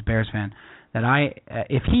mine who's a Bears fan that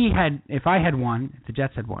if I had won, if the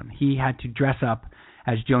Jets had won, he had to dress up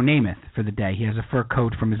as Joe Namath for the day. He has a fur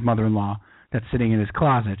coat from his mother-in-law that's sitting in his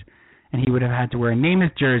closet, and he would have had to wear a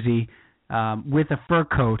Namath jersey with a fur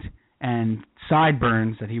coat and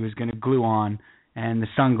sideburns that he was going to glue on and the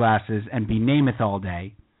sunglasses and be Namath all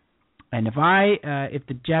day. And if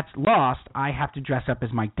the Jets lost, I have to dress up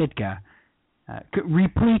as Mike Ditka,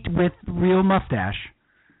 replete with real mustache,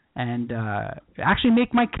 and actually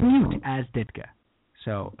make my commute as Ditka.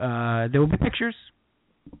 So there will be pictures.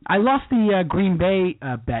 I lost the Green Bay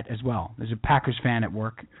bet as well. There's a Packers fan at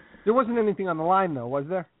work. There wasn't anything on the line, though, was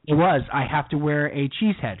there? It was. I have to wear a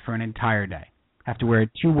cheese head for an entire day. I have to wear it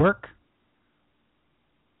to work,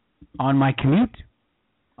 on my commute,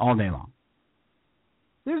 all day long.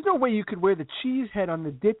 There's no way you could wear the cheese head on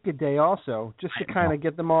the Ditka day also, just to kind of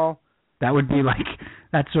get them all... That would be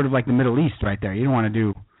that's sort of like the Middle East right there. You don't want to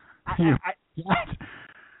do...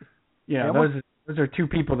 those are two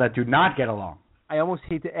people that do not get along. I almost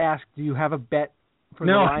hate to ask, do you have a bet for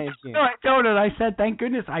the No, Lions game? No, I don't. And I said, thank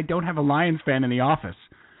goodness I don't have a Lions fan in the office.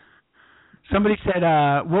 Somebody said,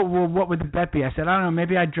 what would the bet be? I said, I don't know,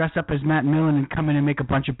 maybe I'd dress up as Matt Millen and come in and make a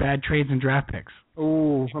bunch of bad trades and draft picks.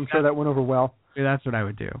 Oh, I'm sure that went over well. That's what I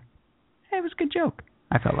would do. Hey, it was a good joke,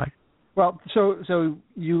 I felt like. Well, so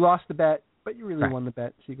you lost the bet, but you really won the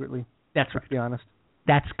bet secretly. That's right. To be honest.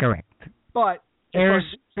 That's correct. But there's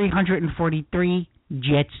 343,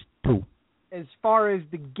 Jets 2. As far as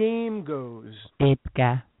the game goes.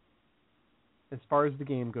 Ditka. As far as the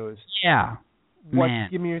game goes. Yeah. Man.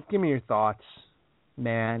 Give me your thoughts,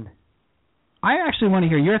 man. I actually want to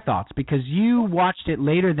hear your thoughts because you watched it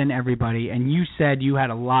later than everybody, and you said you had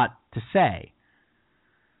a lot to say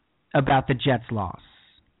about the Jets' loss.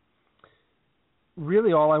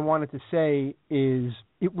 Really, all I wanted to say is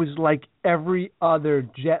it was like every other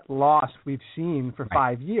Jet loss we've seen for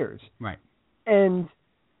 5 years. Right. And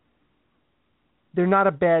they're not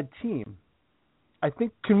a bad team. I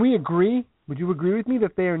think, can we agree? Would you agree with me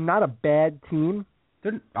that they are not a bad team?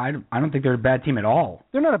 I don't think they're a bad team at all.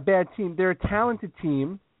 They're not a bad team. They're a talented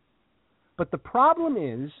team. But the problem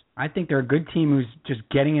is... I think they're a good team who's just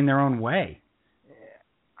getting in their own way.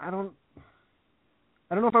 I don't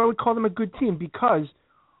know if I would call them a good team because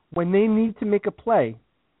when they need to make a play,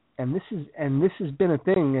 and this has been a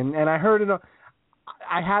thing, and I heard it.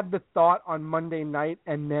 I had the thought on Monday night,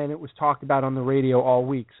 and then it was talked about on the radio all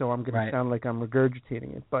week. So I'm going to sound like I'm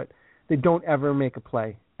regurgitating it, but they don't ever make a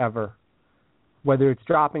play ever. Whether it's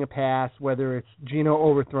dropping a pass, whether it's Gino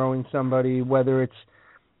overthrowing somebody, whether it's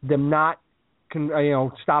them not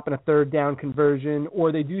stopping a third down conversion,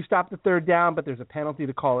 or they do stop the third down, but there's a penalty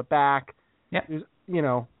to call it back. Yeah.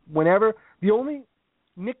 Whenever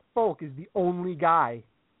Nick Folk is the only guy.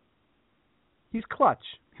 He's clutch.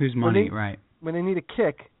 Who's money, right? When they need a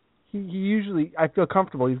kick, he usually, I feel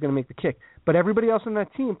comfortable he's going to make the kick. But everybody else on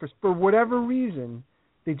that team, for whatever reason,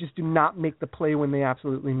 They just do not make the play when they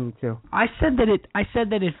absolutely need to. I said that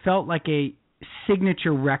it felt like a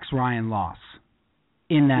signature Rex Ryan loss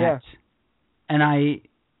in that. Yes. And I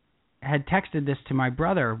had texted this to my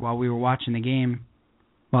brother while we were watching the game,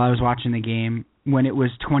 while I was watching the game, when it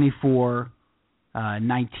was 24-19.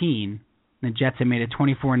 The Jets had made it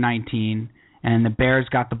 24-19, and the Bears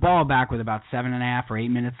got the ball back with about 7.5 or 8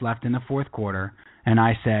 minutes left in the fourth quarter. And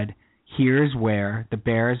I said, here's where the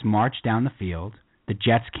Bears march down the field. The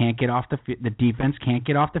Jets can't get off the defense can't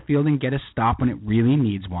get off the field and get a stop when it really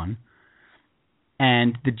needs one.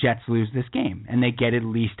 And the Jets lose this game, and they get at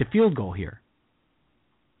least a field goal here.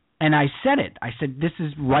 And I said it. I said,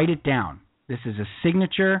 write it down. This is a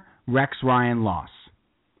signature Rex Ryan loss.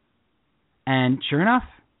 And sure enough,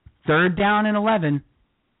 3rd down and 11,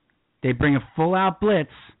 they bring a full-out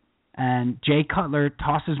blitz, and Jay Cutler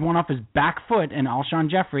tosses one off his back foot, and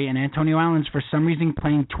Alshon Jeffrey and Antonio Allen's for some reason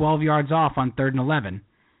playing 12 yards off on 3rd and 11.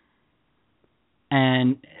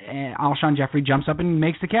 And Alshon Jeffrey jumps up and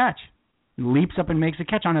makes the catch. Leaps up and makes a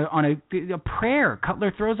catch on a prayer.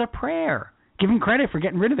 Cutler throws a prayer. Give him credit for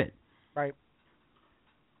getting rid of it. Right.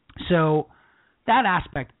 So that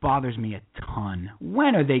aspect bothers me a ton.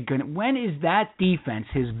 When is that defense,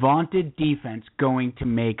 his vaunted defense, going to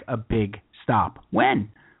make a big stop? When?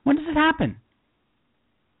 When does it happen?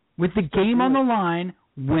 With the game on the line,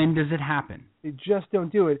 when does it happen? They just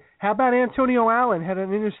don't do it. How about Antonio Allen had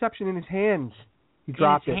an interception in his hands? He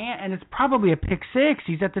dropped it. And it's probably a pick six.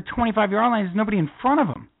 He's at the 25-yard line. There's nobody in front of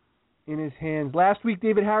him. In his hands. Last week,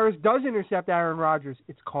 David Harris does intercept Aaron Rodgers.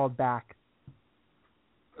 It's called back.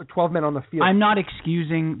 12 men on the field. I'm not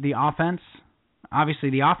excusing the offense. Obviously,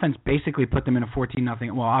 the offense basically put them in a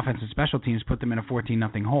 14-0. Well, offense and special teams put them in a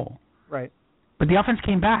 14-0 hole. Right. But the offense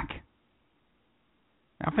came back.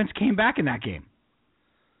 The offense came back in that game.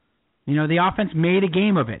 You know, the offense made a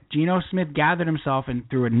game of it. Geno Smith gathered himself and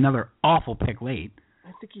threw another awful pick late.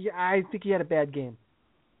 I think he had a bad game.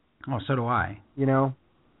 Oh, so do I. You know.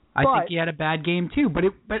 I think he had a bad game too, but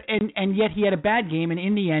yet he had a bad game, and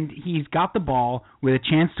in the end, he's got the ball with a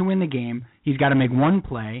chance to win the game. He's got to make one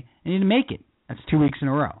play, and he didn't make it. That's 2 weeks in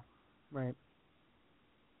a row. Right.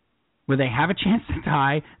 Where they have a chance to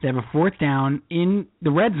tie, they have a 4th down in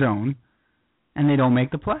the red zone, and they don't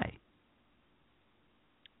make the play.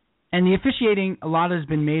 And the officiating, a lot has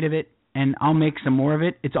been made of it, and I'll make some more of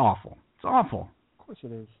it. It's awful. It's awful. Of course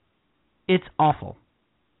it is. It's awful.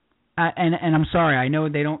 And I'm sorry, I know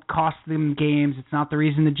they don't cost them games. It's not the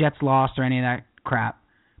reason the Jets lost or any of that crap.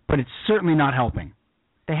 But it's certainly not helping.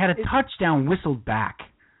 They had a touchdown whistled back.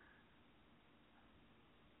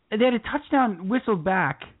 They had a touchdown whistled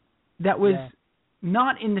back that was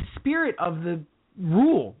not in the spirit of the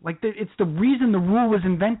rule. It's the reason the rule was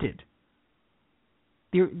invented.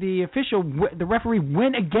 The referee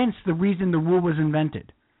went against the reason the rule was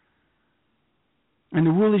invented. And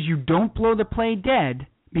the rule is you don't blow the play dead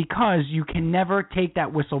because you can never take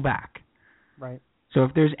that whistle back. Right. So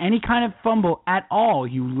if there's any kind of fumble at all,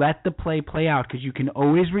 you let the play out because you can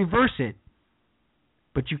always reverse it,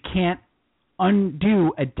 but you can't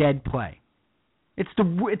undo a dead play. It's the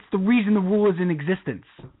reason the rule is in existence.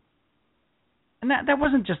 And that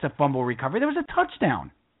wasn't just a fumble recovery. There was a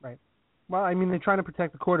touchdown. Right. Well, I mean, they're trying to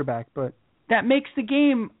protect the quarterback, but... That makes the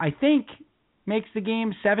game, I think,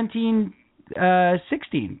 17-16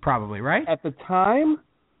 probably, right? At the time?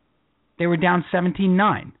 They were down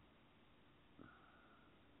 17-9.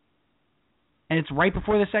 And it's right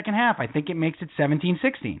before the second half. I think it makes it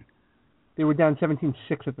 17-16. They were down 17-6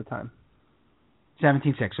 at the time.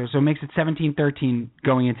 17-6. So it makes it 17-13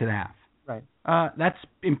 going into the half. Right. That's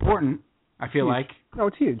important, I feel like. No,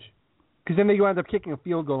 it's huge. Because then they wound up kicking a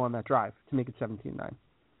field goal on that drive to make it 17-9.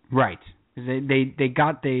 Right. They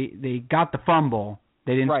got the fumble.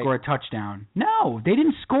 They didn't score a touchdown. No, they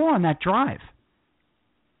didn't score on that drive.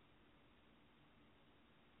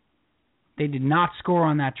 They did not score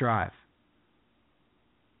on that drive.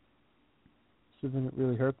 So then it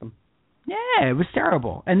really hurt them. Yeah, it was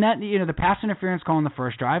terrible. And that, the pass interference call on the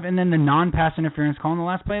first drive, and then the non-pass interference call on the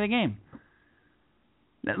last play of the game.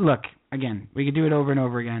 Look, again, we could do it over and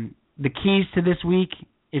over again. The keys to this week,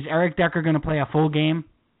 is Eric Decker going to play a full game?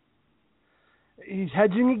 He's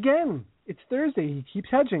hedging again. It's Thursday. He keeps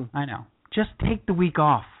hedging. I know. Just take the week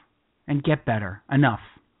off and get better. Enough.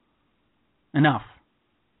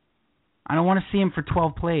 I don't want to see him for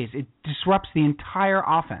 12 plays. It disrupts the entire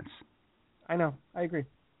offense. I know. I agree.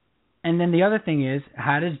 And then the other thing is,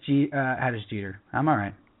 how does Jeter? I'm all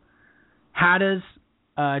right. How does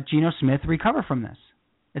Geno Smith recover from this?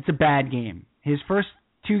 It's a bad game. His first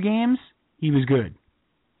 2 games, he was good.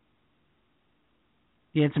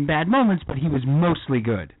 He had some bad moments, but he was mostly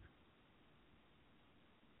good.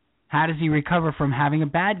 How does he recover from having a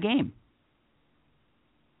bad game?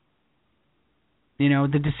 You know,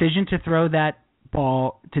 the decision to throw that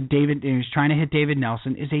ball to David, and he's trying to hit David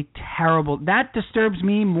Nelson, is a terrible. That disturbs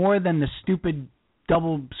me more than the stupid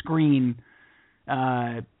double screen,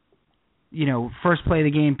 first play of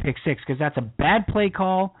the game, pick six, because that's a bad play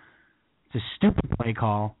call. It's a stupid play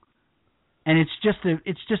call, and it's just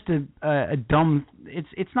a dumb.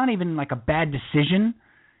 It's not even like a bad decision.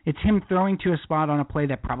 It's him throwing to a spot on a play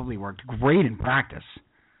that probably worked great in practice.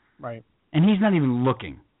 Right. And he's not even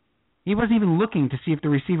looking. He wasn't even looking to see if the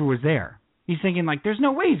receiver was there. He's thinking, like, there's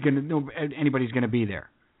no way anybody's going to be there.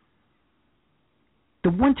 The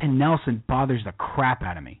one to Nelson bothers the crap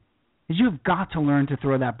out of me. Is you have got to learn to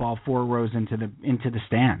throw that ball 4 rows into the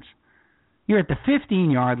stands. You're at the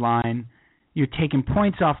 15-yard line. You're taking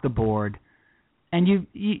points off the board. And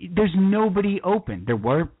there's nobody open. There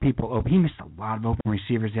were people open. He missed a lot of open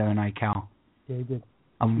receivers the other night, Cal. Yeah, he did.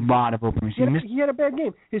 A lot of open receivers. He had a bad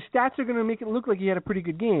game. His stats are going to make it look like he had a pretty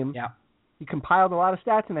good game. Yeah. He compiled a lot of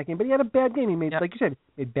stats in that game, but he had a bad game. He made, like you said,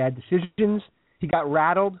 made bad decisions. He got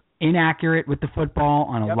rattled. Inaccurate with the football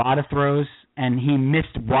on a lot of throws, and he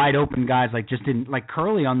missed wide open guys like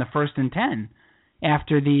Curley on the 1st and 10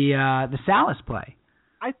 after the Salas play.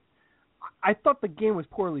 I thought the game was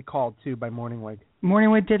poorly called too by Morningweg.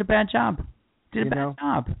 Morningweg did a bad job.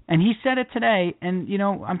 And he said it today, and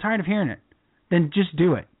I'm tired of hearing it. Then just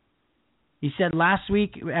do it. He said last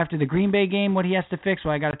week after the Green Bay game what he has to fix.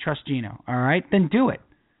 Well, I got to trust Geno. All right, then do it.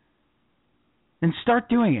 Then start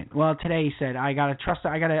doing it. Well, today he said I got to trust.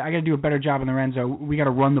 I got to do a better job in the red zone. We got to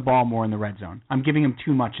run the ball more in the red zone. I'm giving him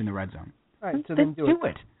too much in the red zone. All right, so then do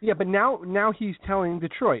it. Yeah, but now he's telling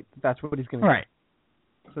Detroit that's what he's going to do. Right.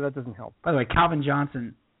 So that doesn't help. By the way, Calvin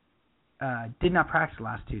Johnson did not practice the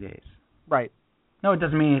last 2 days. Right. No, it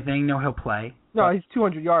doesn't mean anything. No, he'll play. No, he's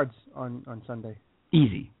 200 yards on Sunday.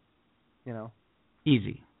 Easy.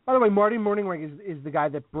 Easy. By the way, Marty Morningweg is the guy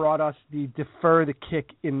that brought us the defer the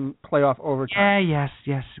kick in playoff overtime. Yeah,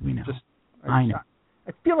 yes, we know. I know.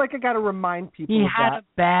 I feel like I got to remind people he of that.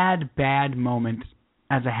 He had a bad moment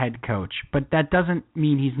as a head coach, but that doesn't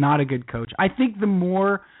mean he's not a good coach. I think the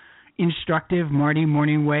more instructive Marty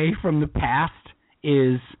Morningweg from the past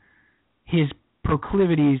is his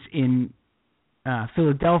proclivities in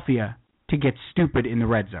Philadelphia to get stupid in the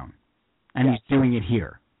red zone, and he's doing it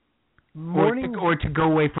here. Or to go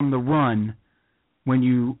away from the run when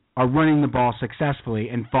you are running the ball successfully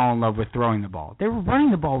and fall in love with throwing the ball. They were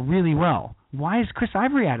running the ball really well. Why is Chris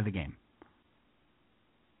Ivory out of the game?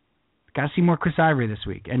 Got to see more Chris Ivory this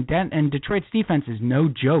week. And Detroit's defense is no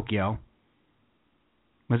joke, yo.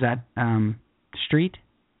 Was that Street?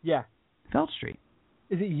 Yeah. Felt Street.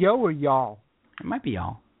 Is it yo or y'all? It might be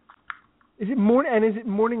y'all. Is it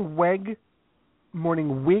Morningweg?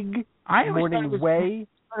 Morningwig? I always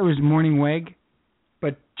thought it was Morningweg,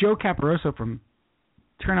 but Joe Caparoso from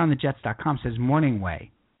TurnOnTheJets.com says Morningweg.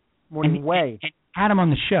 Morningweg. And had him on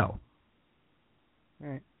the show. All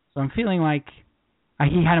right. So I'm feeling like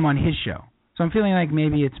he had him on his show. So I'm feeling like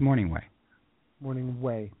maybe it's Morningweg.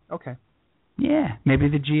 Morningweg. Okay. Yeah, maybe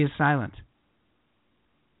the G is silent.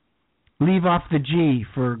 Leave off the G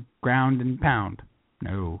for ground and pound.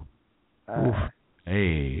 No.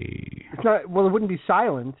 Hey. It's not. Well, it wouldn't be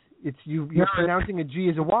silent. It's you're pronouncing a G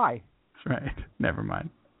as a Y. That's right. Never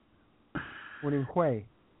mind. Morningweg.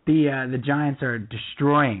 The Giants are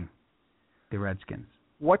destroying the Redskins.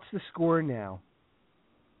 What's the score now?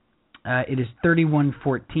 It is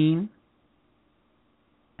 31-14,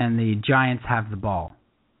 and the Giants have the ball.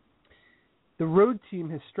 The road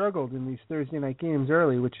team has struggled in these Thursday night games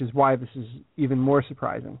early, which is why this is even more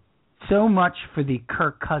surprising. So much for the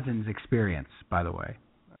Kirk Cousins experience, by the way.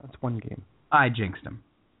 That's one game. I jinxed him.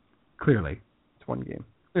 Clearly. It's one game.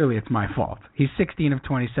 Clearly it's my fault. He's 16 of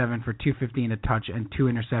 27 for 215, a touch, and 2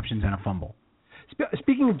 interceptions and a fumble.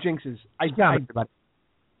 Speaking of jinxes,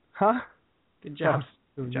 Huh? Good job.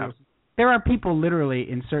 Good job. There are people literally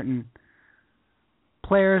in certain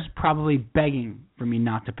players probably begging for me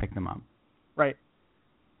not to pick them up. Right.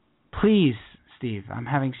 Please, Steve, I'm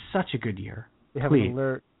having such a good year. They have an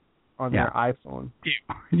alert on their iPhone.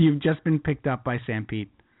 You've just been picked up by Sam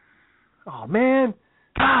Pete. Oh, man.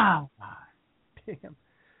 God. Damn.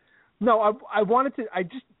 No, I wanted to, I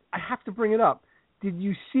have to bring it up. Did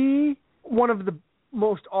you see one of the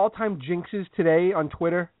most all-time jinxes today on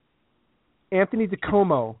Twitter? Anthony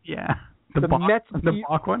DiComo. Yeah. The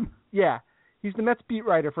Bach one? Yeah. He's the Mets beat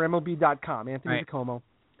writer for MLB.com, Anthony DiComo.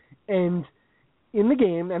 And in the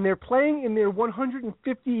game, and they're playing in their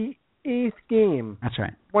 158th game. That's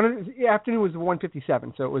right. Afternoon was the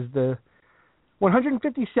 157, so it was the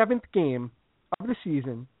 157th game of the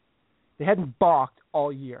season. They hadn't balked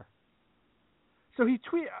all year. So he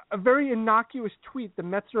tweet a very innocuous tweet. The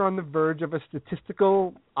Mets are on the verge of a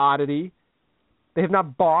statistical oddity. They have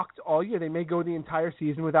not balked all year. They may go the entire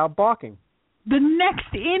season without balking. The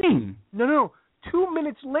next inning. No. 2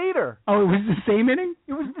 minutes later. Oh, it was the same inning?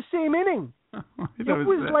 It was the same inning. It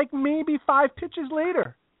was like maybe 5 pitches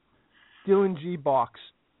later. Dylan G balks.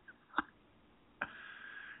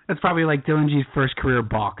 That's probably like Dylan G's first career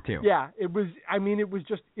balk, too. Yeah, it was. I mean, it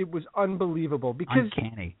was unbelievable because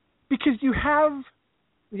uncanny. Because you have,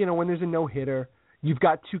 when there's a no-hitter, you've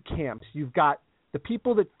got two camps. You've got the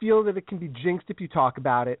people that feel that it can be jinxed if you talk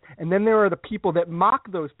about it, and then there are the people that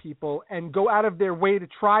mock those people and go out of their way to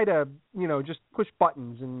try to, just push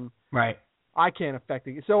buttons and right. I can't affect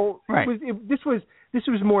it. So right. This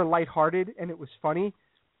was more lighthearted and it was funny.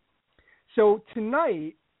 So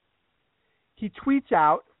tonight he tweets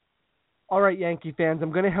out, "All right, Yankee fans,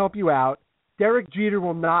 I'm going to help you out. Derek Jeter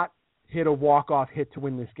will not hit a walk-off hit to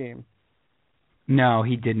win this game." No,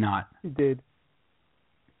 he did not. He did.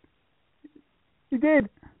 He did.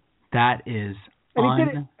 That is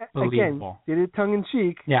unbelievable. Again, did it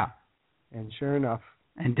tongue-in-cheek. Yeah. And sure enough.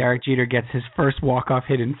 And Derek Jeter gets his first walk-off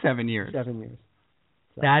hit in 7 years. 7 years.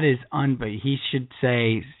 So. That is unbelievable. He should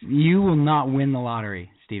say, "You will not win the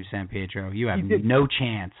lottery, Steve Sampietro. You have no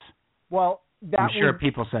chance." Well, I'm sure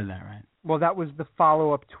people said that, right? Well, that was the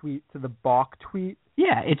follow-up tweet to the balk tweet.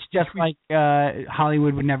 Yeah, it's just like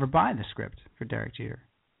Hollywood would never buy the script for Derek Jeter.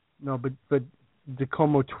 No, but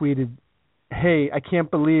DeComo tweeted, "Hey, I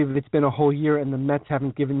can't believe it's been a whole year and the Mets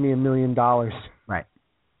haven't given me $1 million." Right.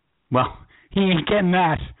 Well, he ain't getting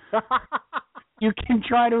that. You can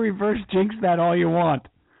try to reverse jinx that all you want.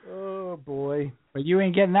 Oh boy! But you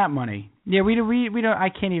ain't getting that money. Yeah, we don't. I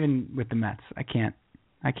can't even with the Mets. I can't.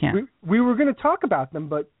 We were going to talk about them,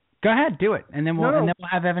 but go ahead, do it, and then we'll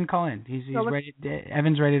have Evan call in. He's ready.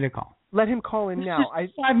 Evan's ready to call. Let him call in now.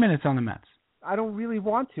 Just 5 minutes on the Mets. I don't really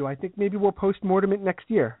want to. I think maybe we'll post-mortem it next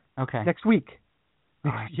year. Okay. Next week.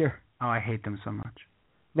 Next year. Oh, I hate them so much.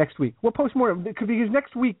 Next week. We'll post-mortem because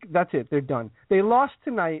next week, that's it. They're done. They lost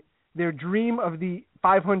tonight. Their dream of the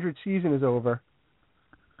 500 season is over.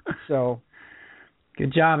 So.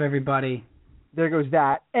 Good job, everybody. There goes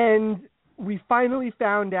that. And we finally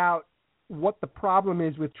found out what the problem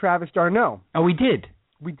is with Travis d'Arnaud. Oh, we did?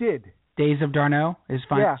 We did. Days of d'Arnaud is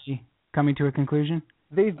finally coming to a conclusion?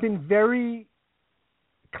 They've been very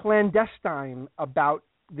clandestine about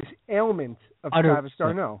this ailment of Travis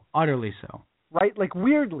d'Arnaud. Utterly so. Right? Like,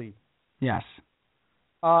 weirdly. Yes.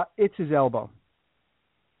 It's his elbow.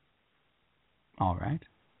 All right.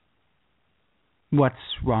 What's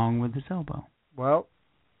wrong with his elbow? Well,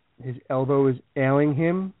 his elbow is ailing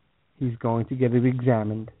him. He's going to get it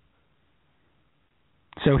examined.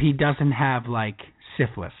 So he doesn't have,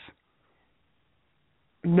 syphilis?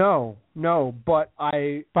 No, but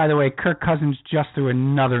I... By the way, Kirk Cousins just threw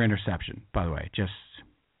another interception, by the way.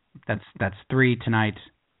 That's 3 tonight.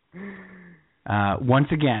 Once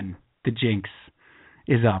again, the jinx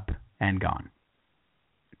is up and gone.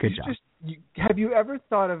 Good job. Have you ever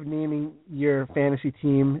thought of naming your fantasy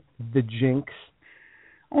team the Jinx?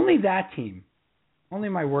 Only that team. Only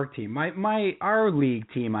my work team. Our league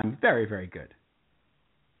team, I'm very, very good.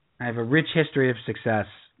 I have a rich history of success.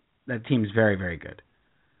 That team's very, very good.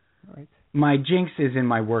 Right. My jinx is in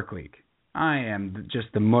my work league. I am just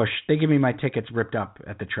the mush. They give me my tickets ripped up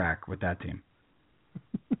at the track with that team.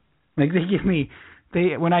 They give me...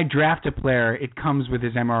 when I draft a player, it comes with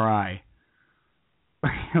his MRI.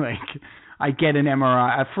 I get an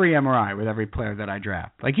MRI, a free MRI with every player that I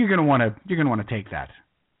draft. You're gonna want to take that.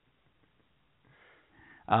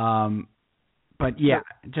 But yeah,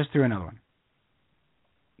 just threw another one.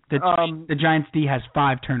 The Giants D has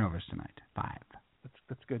 5 turnovers tonight. 5.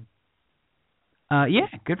 That's good. Yeah,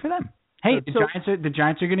 good for them. Hey, the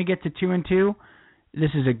Giants are going to get to 2-2.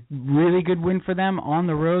 This is a really good win for them on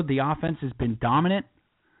the road. The offense has been dominant.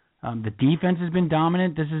 The defense has been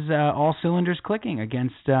dominant. This is all cylinders clicking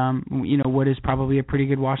against what is probably a pretty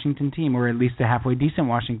good Washington team, or at least a halfway decent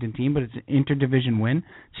Washington team. But it's an interdivision win.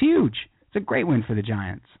 It's huge. It's a great win for the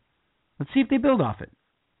Giants. Let's see if they build off it.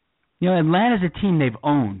 Atlanta's a team they've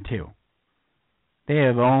owned too. They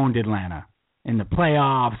have owned Atlanta in the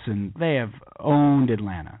playoffs, and they have owned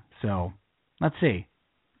Atlanta. So let's see.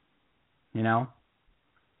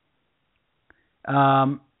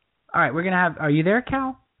 All right, we're gonna have. Are you there,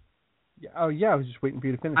 Cal? Oh yeah, I was just waiting for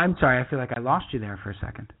you to finish. I'm sorry, I feel like I lost you there for a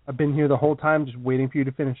second. I've been here the whole time, just waiting for you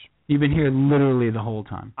to finish. You've been here literally the whole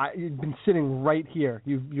time. You've been sitting right here.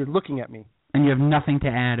 You're looking at me. And you have nothing to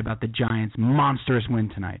add about the Giants' monstrous win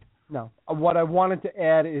tonight. No. What I wanted to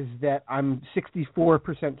add is that I'm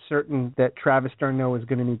 64% certain that Travis d'Arnaud is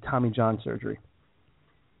going to need Tommy John surgery.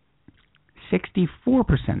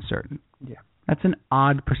 64% certain. Yeah. That's an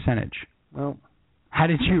odd percentage. Well,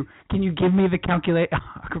 can you give me the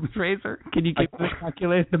Occam's razor? Can you give me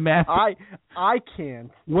the math? I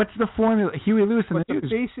can't. What's the formula? Huey Lewis in the What's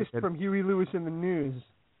News. the bassist from Huey Lewis in the News?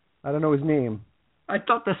 I don't know his name. I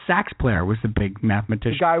thought the sax player was the big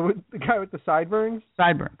mathematician. The guy with the sideburns?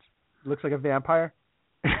 Sideburns. Looks like a vampire.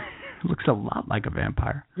 Looks a lot like a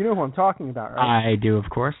vampire. You know who I'm talking about, right? I do, of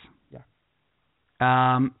course. Yeah.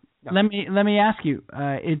 No. Let me ask you.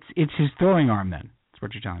 It's his throwing arm then. That's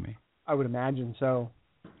what you're telling me. I would imagine so.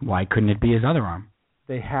 Why couldn't it be his other arm?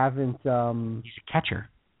 They haven't. He's a catcher.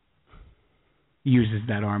 Uses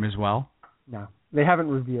that arm as well. No, they haven't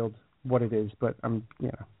revealed what it is, but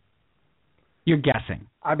You're guessing.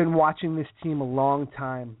 I've been watching this team a long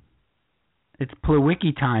time. It's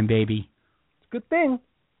Plawicki time, baby. It's a good thing.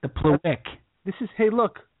 The Plawick. This is, hey,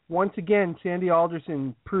 look, once again, Sandy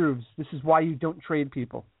Alderson proves this is why you don't trade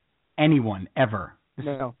people. Anyone, ever. This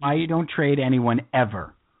is why you don't trade anyone,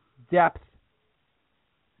 ever. Depth.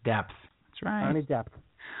 That's right. Only depth.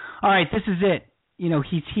 All right, this is it.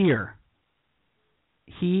 He's here.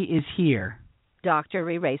 He is here. Dr.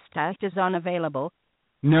 Erase test is unavailable.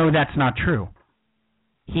 No, that's not true.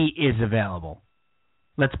 He is available.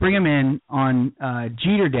 Let's bring him in on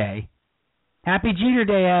Jeter Day. Happy Jeter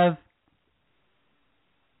Day, Ev.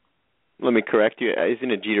 Let me correct you.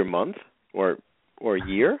 Isn't it Jeter month or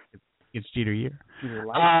year? It's Jeter year. Jeter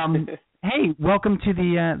life. Hey, welcome to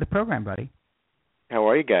the program, buddy. How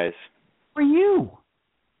are you guys? How are you?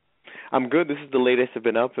 I'm good. This is the latest I've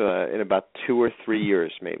been up in about 2 or 3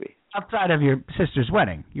 years, maybe. Outside of your sister's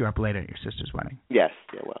wedding. You were up late at your sister's wedding. Yes.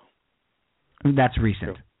 Yeah, well. That's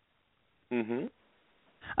recent. Sure. Mm-hmm.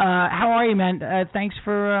 How are you, man? Thanks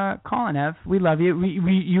for calling, Ev. We love you.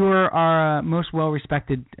 You are our most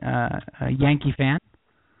well-respected Yankee fan.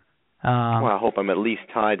 Well, I hope I'm at least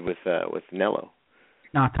tied with Nello.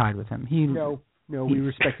 Not tied with him. No, we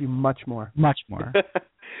respect you much more. Much more.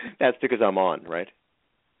 That's because I'm on, right?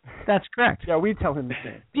 That's correct. Yeah, we tell him the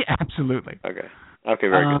same. Yeah, absolutely. Okay,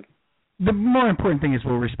 very good. The more important thing is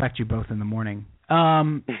we'll respect you both in the morning.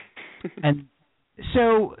 And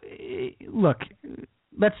so, look,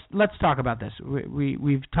 let's talk about this.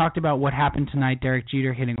 We've talked about what happened tonight. Derek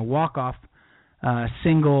Jeter hitting a walk-off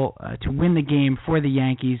single to win the game for the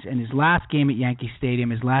Yankees in his last game at Yankee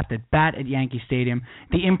Stadium, his last at-bat at Yankee Stadium.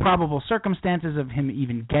 The improbable circumstances of him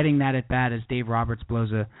even getting that at-bat as Dave Roberts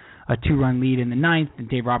blows a 2-run lead in the ninth. And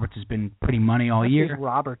Dave Roberts has been pretty money all year.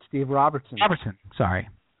 Dave Robertson, sorry.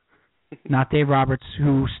 Not Dave Roberts,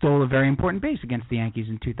 who stole a very important base against the Yankees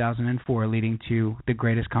in 2004, leading to the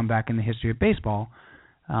greatest comeback in the history of baseball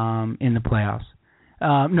in the playoffs.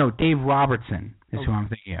 No, Dave Robertson is who I'm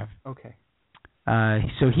thinking of. Okay.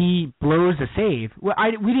 So he blows a save. Well,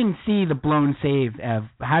 we didn't see the blown save, Ev.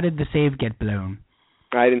 How did the save get blown?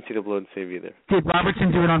 I didn't see the blown save either. Did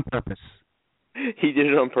Robertson do it on purpose? He did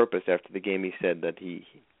it on purpose. After the game, he said that he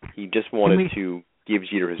just wanted to give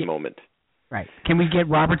Jeter his moment. Right. Can we get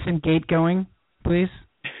Robertson Gate going, please?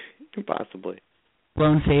 Possibly.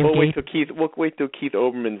 Blown save gate. We'll wait till Keith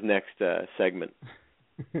Olbermann's next segment.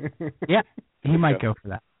 Yeah, he might go for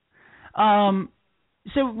that.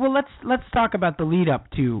 So, well, let's talk about the lead up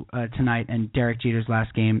to tonight and Derek Jeter's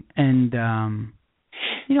last game. And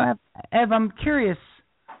Ev, I'm curious.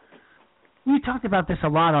 We talked about this a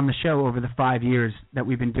lot on the show over the 5 years that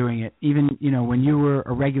we've been doing it. Even when you were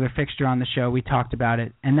a regular fixture on the show, we talked about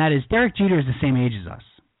it. And that is Derek Jeter is the same age as us.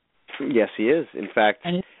 Yes, he is. In fact,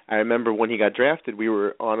 I remember when he got drafted, we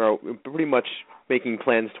were pretty much making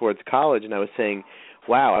plans towards college, and I was saying,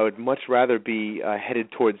 wow, I would much rather be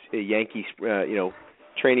headed towards a Yankees,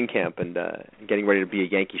 training camp and getting ready to be a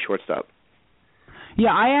Yankee shortstop.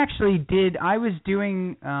 Yeah, I actually did. I was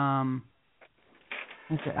doing an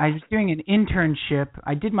internship.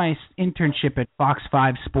 I did my internship at Fox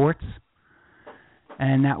 5 Sports,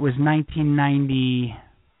 and that was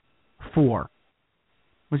 1994.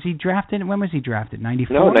 Was he drafted? When was he drafted?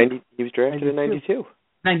 94? No, he was drafted in 92.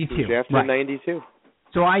 92. He was drafted in 92.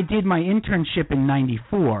 So I did my internship in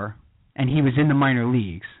 94, and he was in the minor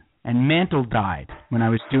leagues. And Mantle died when I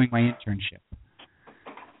was doing my internship.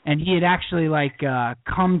 And he had actually,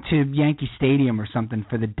 come to Yankee Stadium or something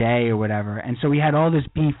for the day or whatever. And so we had all this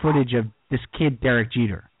B footage of this kid, Derek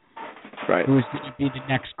Jeter. Right. Who was going to be the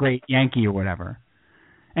next great Yankee or whatever.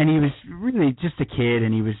 And he was really just a kid,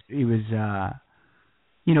 and he was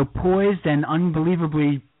poised and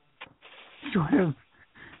unbelievably sort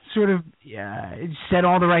of said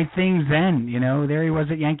all the right things then. There he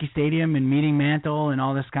was at Yankee Stadium and meeting Mantle and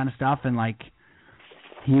all this kind of stuff, and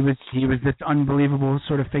he was this unbelievable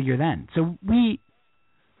sort of figure then. So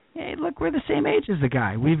hey, look, we're the same age as the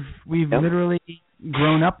guy. We've Yep. literally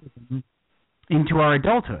grown up with him into our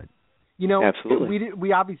adulthood. You know, Absolutely.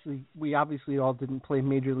 we obviously all didn't play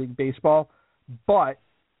Major League Baseball, but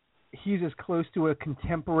he's as close to a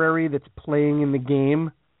contemporary that's playing in the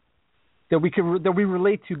game that we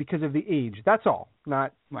relate to because of the age. That's all.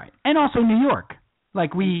 Not right. And also New York.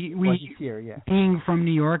 Like we he's here, yeah. Being from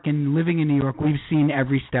New York and living in New York, we've seen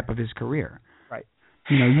every step of his career. Right.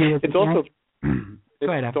 You know, it's also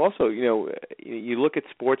Go ahead, it's also, you know, you look at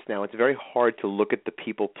sports now, it's very hard to look at the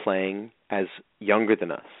people playing as younger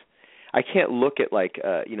than us. I can't look at like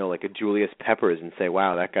a Julius Peppers and say,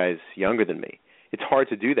 wow, that guy's younger than me. It's hard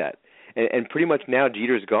to do that. And pretty much now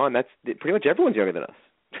Jeter's gone, that's pretty much everyone's younger than us.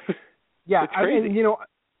 Yeah, it's crazy. I mean, you know,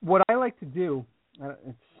 what I like to do,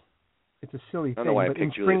 it's a silly thing. I don't know why I but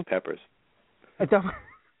picked Julius Peppers. That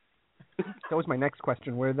was my next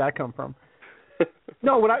question. Where did that come from?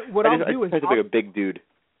 No, I'll do is a big dude.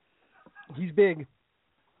 He's big.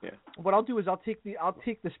 Yeah. What I'll do is I'll take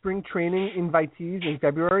the spring training invitees in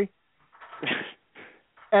February.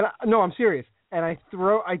 And no, I'm serious. And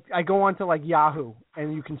I go onto like Yahoo,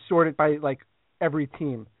 and you can sort it by like every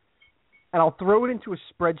team. And I'll throw it into a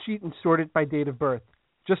spreadsheet and sort it by date of birth,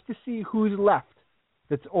 just to see who's left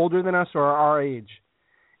that's older than us or our age.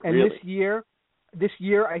 And really? this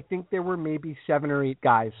year I think there were maybe 7 or 8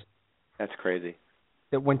 guys. That's crazy.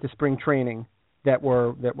 That went to spring training that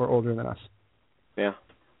were older than us. Yeah.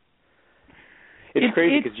 It's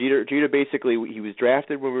crazy because Jeter basically, he was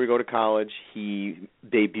drafted when we were going to college. He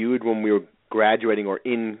debuted when we were graduating or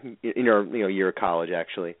in our year of college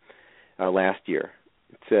actually last year.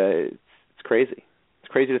 It's crazy. It's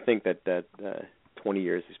crazy to think that 20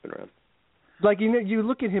 years he's been around. Like you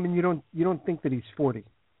look at him and you don't think that he's 40.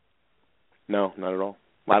 No, not at all.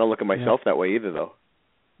 I don't look at myself that way either, though.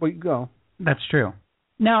 Well, you go. That's true.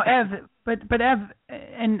 Now, Ev, but Ev,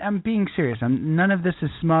 and I'm being serious. None of this is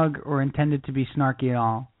smug or intended to be snarky at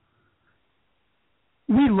all.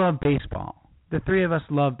 We love baseball. The three of us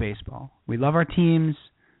love baseball. We love our teams.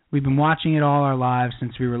 We've been watching it all our lives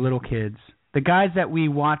since we were little kids. The guys that we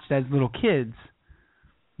watched as little kids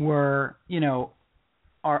were,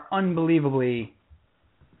 are unbelievably,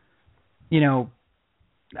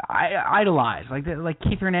 idolized. Like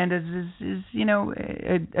Keith Hernandez is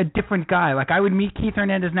a different guy. Like I would meet Keith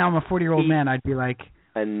Hernandez now. I'm a 40-year-old man. I'd be like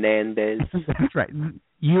Hernandez. That's right.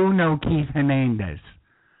 Keith Hernandez.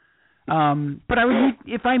 But I would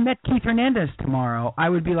if I met Keith Hernandez tomorrow, I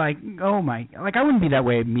would be like, oh my, like I wouldn't be that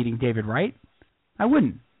way meeting David Wright. I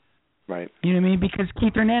wouldn't. Right. You know what I mean? Because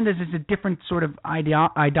Keith Hernandez is a different sort of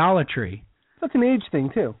idolatry. That's an age thing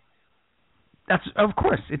too. That's, of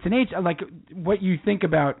course, it's an age, like what you think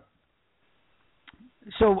about.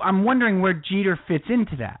 So I'm wondering where Jeter fits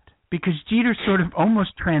into that, because Jeter sort of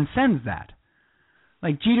almost transcends that.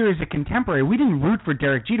 Like Jeter is a contemporary. We didn't root for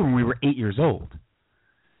Derek Jeter when we were 8 years old.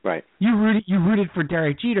 Right. You rooted for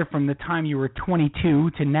Derek Jeter from the time you were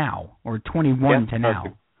 22 to now, or 21 to now.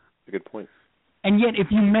 That's a good point. And yet, if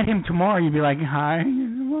you met him tomorrow, you'd be like, "Hi,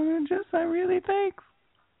 I really think."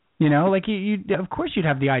 Like you of course you'd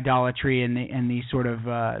have the idolatry and the sort of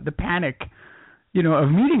the panic,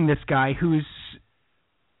 of meeting this guy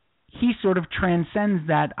he sort of transcends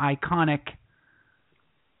that iconic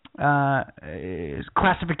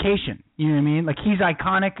classification. You know what I mean? Like he's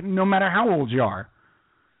iconic no matter how old you are.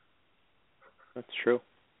 That's true.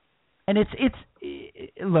 And it's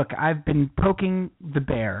look, I've been poking the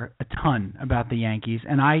bear a ton about the Yankees,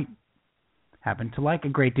 and I happen to like a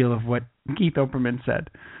great deal of what Keith Olbermann said.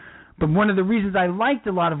 But one of the reasons I liked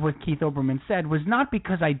a lot of what Keith Olbermann said was not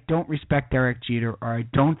because I don't respect Derek Jeter, or I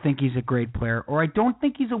don't think he's a great player, or I don't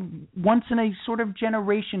think he's a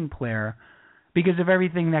once-in-a-sort-of-generation player because of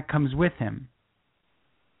everything that comes with him.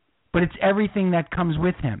 But it's everything that comes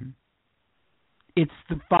with him. It's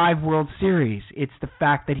the 5 World Series. It's the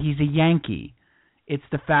fact that he's a Yankee. It's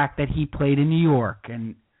the fact that he played in New York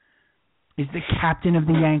and is the captain of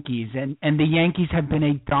the Yankees. And the Yankees have been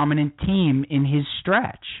a dominant team in his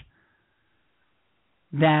stretch.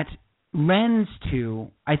 That lends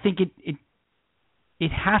to, I think it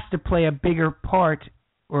has to play a bigger part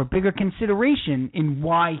or a bigger consideration in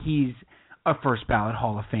why he's a first ballot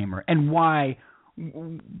Hall of Famer, and why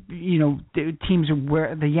the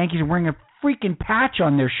Yankees are wearing a freaking patch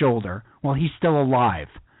on their shoulder while he's still alive,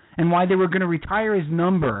 and why they were going to retire his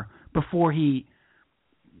number before he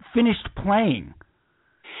finished playing.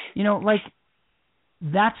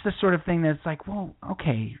 That's the sort of thing that's like, well,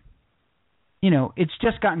 okay. It's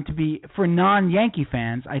just gotten to be, for non-Yankee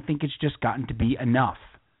fans, I think it's just gotten to be enough.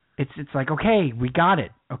 It's like, okay, we got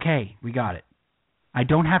it. Okay, we got it. I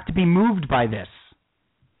don't have to be moved by this.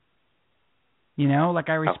 You know, like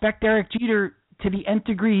I respect Derek Jeter to the nth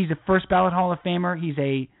degree. He's a first ballot Hall of Famer. He's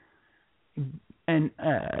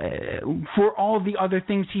for all the other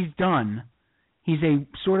things he's done, he's a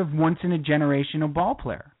sort of once in a generational ball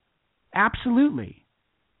player. Absolutely.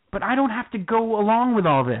 But I don't have to go along with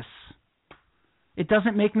all this. It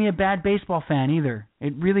doesn't make me a bad baseball fan either.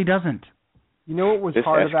 It really doesn't. You know what was this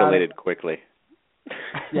hard about it? This escalated quickly.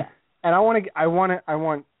 Yeah. And I want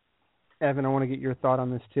Evan, I want to get your thought on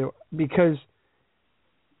this too, because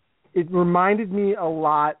it reminded me a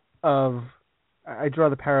lot of, I draw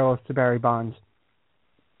the parallels to Barry Bonds.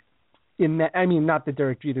 In that, I mean, not that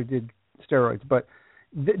Derek Jeter did steroids, but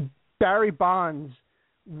Barry Bonds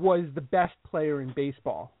was the best player in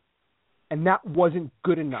baseball, and that wasn't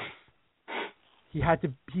good enough. He had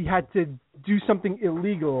to do something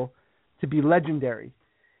illegal to be legendary.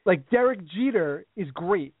 Like Derek Jeter is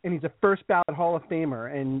great, and he's a first ballot Hall of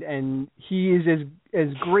Famer, and he is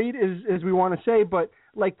as great as we want to say, but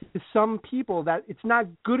like to some people that it's not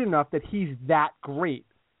good enough that he's that great.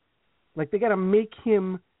 Like they got to make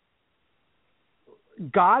him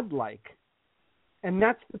godlike. And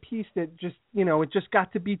that's the piece that just, you know, it just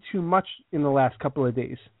got to be too much in the last couple of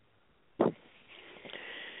days.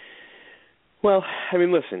 Well, I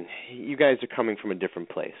mean, listen, you guys are coming from a different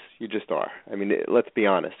place. You just are. I mean, let's be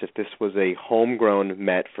honest. If this was a homegrown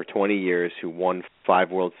Met for 20 years who won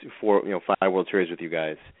 5 World Series with you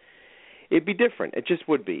guys, it'd be different. It just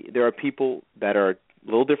would be. There are people that are a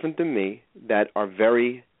little different than me that are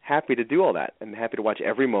very happy to do all that and happy to watch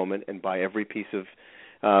every moment and buy every piece of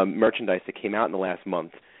merchandise that came out in the last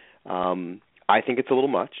month. I think it's a little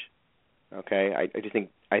much. Okay,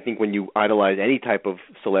 I think when you idolize any type of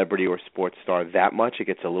celebrity or sports star that much, it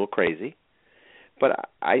gets a little crazy. But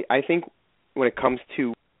I think when it comes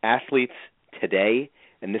to athletes today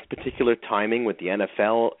and this particular timing with the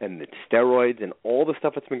NFL and the steroids and all the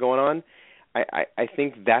stuff that's been going on, I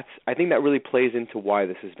think that really plays into why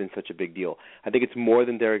this has been such a big deal. I think it's more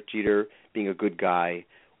than Derek Jeter being a good guy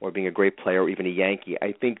or being a great player or even a Yankee.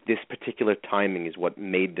 I think this particular timing is what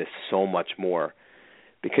made this so much more.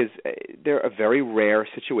 Because there are very rare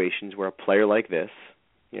situations where a player like this,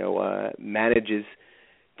 manages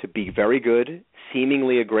to be very good,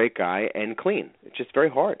 seemingly a great guy, and clean. It's just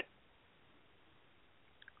very hard.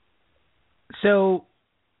 So,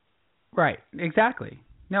 right, exactly.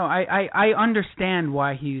 No, I understand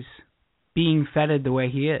why he's being feted the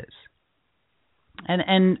way he is.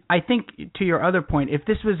 And I think to your other point, if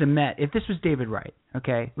this was David Wright,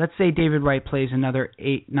 okay, let's say David Wright plays another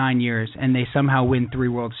 8-9 years and they somehow win 3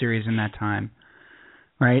 World Series in that time,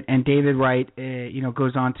 right? And David Wright,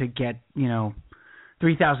 goes on to get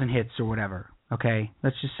 3,000 hits or whatever. Okay,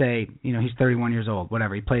 let's just say he's 31 years old,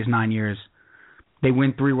 whatever. He plays 9 years. They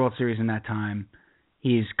win 3 World Series in that time.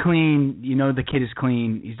 He's clean. The kid is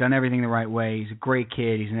clean. He's done everything the right way. He's a great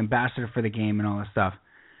kid. He's an ambassador for the game and all that stuff.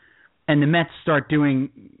 And the Mets start doing,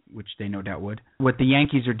 which they no doubt would, what the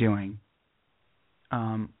Yankees are doing.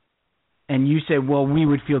 And you said, well, we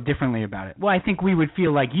would feel differently about it. Well, I think we would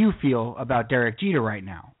feel like you feel about Derek Jeter right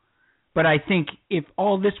now. But I think if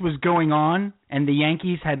all this was going on and the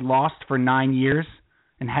Yankees had lost for 9 years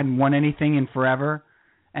and hadn't won anything in forever,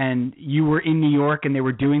 and you were in New York and they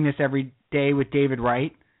were doing this every day with David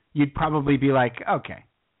Wright, you'd probably be like, okay,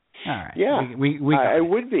 all right. Yeah, I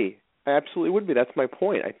would be. I absolutely would be. That's my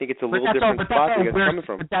point. I think it's a little different spot you guys are coming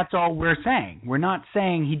from. But that's all we're saying. We're not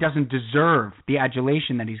saying he doesn't deserve the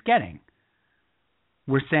adulation that he's getting.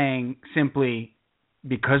 We're saying simply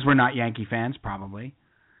because we're not Yankee fans, probably.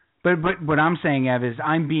 But what I'm saying, Ev, is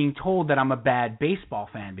I'm being told that I'm a bad baseball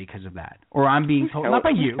fan because of that, or I'm being told not by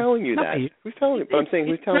you. Who's telling you that? Who's telling you? But I'm saying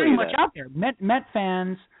who's telling you that? It's pretty much out there. Met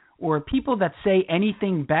fans or people that say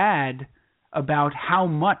anything bad about how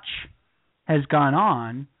much has gone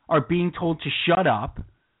on are being told to shut up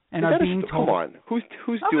and are being told. Come on,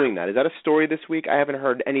 who's doing that? Is that a story this week? I haven't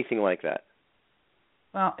heard anything like that.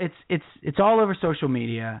 Well, it's all over social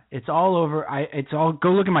media. It's all over. Go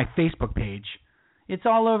look at my Facebook page. It's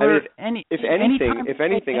all over. I mean, if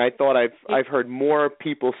anything, I thought I've heard more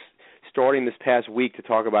people starting this past week to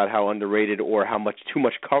talk about how underrated or how too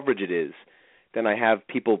much coverage it is than I have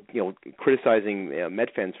people, criticizing Met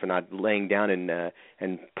fans for not laying down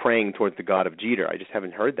and praying towards the God of Jeter. I just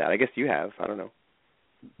haven't heard that. I guess you have. I don't know.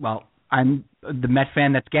 Well, I'm the Met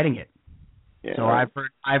fan that's getting it. Yeah, so right.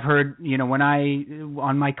 I've heard, when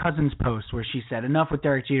on my cousin's post where she said enough with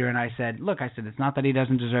Derek Jeter, and I said, it's not that he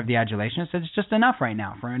doesn't deserve the adulation. I said it's just enough right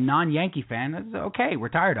now for a non-Yankee fan. It's okay, we're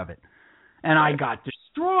tired of it, and I got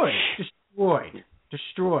destroyed.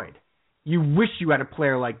 You wish you had a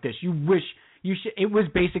player like this. You wish. It was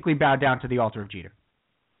basically bowed down to the altar of Jeter.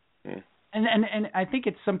 And I think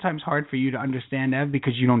it's sometimes hard for you to understand, Ev,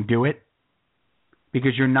 because you don't do it,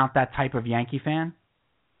 because you're not that type of Yankee fan.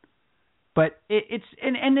 But it's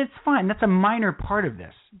fine. That's a minor part of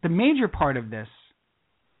this. The major part of this,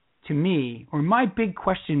 to me, or my big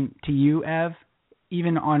question to you, Ev,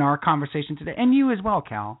 even on our conversation today, and you as well,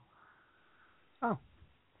 Cal. Oh.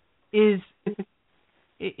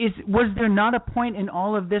 Was there not a point in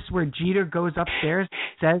all of this where Jeter goes upstairs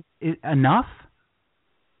and says enough?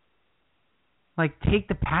 Like, take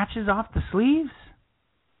the patches off the sleeves?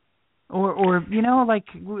 Or like,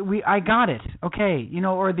 I got it. Okay.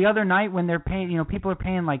 Or the other night when they're paying, people are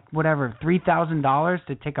paying like, whatever, $3,000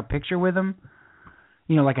 to take a picture with them.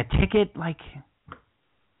 Like a ticket, like.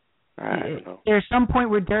 I don't know. There's some point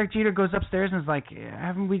where Derek Jeter goes upstairs and is like,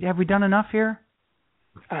 have we done enough here?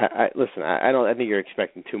 Listen. I think you're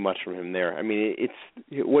expecting too much from him there. I mean,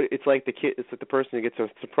 it's like the kid. It's like the person who gets a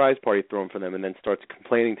surprise party thrown for them and then starts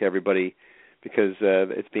complaining to everybody because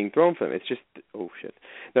it's being thrown for them. It's just, oh shit.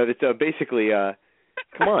 No, it's basically.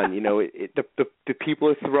 Come on, the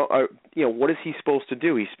people are what is he supposed to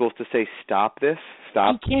do? He's supposed to say, stop this,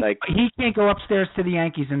 stop. He can't go upstairs to the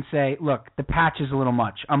Yankees and say, look, the patch is a little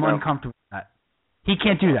much. I'm uncomfortable with that. He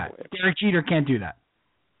can't do that. Derek Jeter can't do that.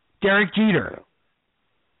 Derek Jeter,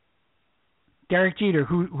 Derek Jeter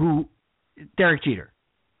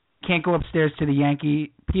can't go upstairs to the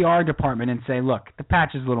Yankee PR department and say, look, the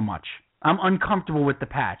patch is a little much. I'm uncomfortable with the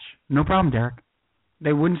patch. No problem, Derek.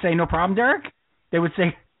 They wouldn't say, no problem, Derek. They would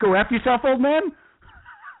say, go F yourself, old man.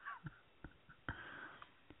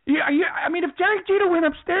 I mean, if Derek Jeter went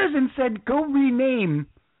upstairs and said, go rename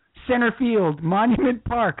center field Monument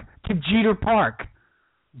Park to Jeter Park.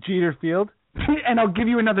 Jeter Field? And I'll give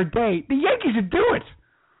you another day, the Yankees would do it.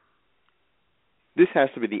 This has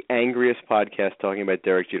to be the angriest podcast talking about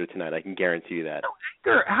Derek Jeter tonight. I can guarantee you that. No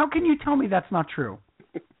anger. How can you tell me that's not true?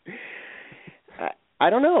 I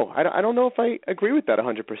don't know. I don't know if I agree with that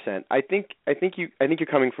 100%. I think you're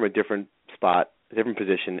coming from a different spot, a different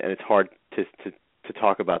position, and it's hard to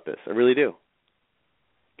talk about this. I really do.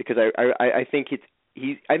 Because I think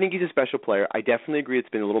he's a special player. I definitely agree it's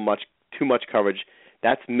been a little too much coverage.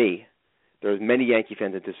 That's me. There's many Yankee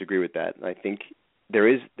fans that disagree with that. And I think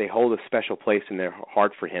they hold a special place in their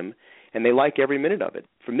heart for him, and they like every minute of it.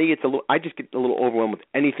 For me, I just get a little overwhelmed with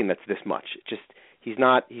anything that's this much. He's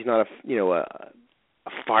not a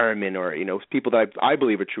fireman or people that I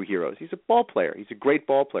believe are true heroes. He's a ball player. He's a great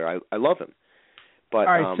ball player. I love him. But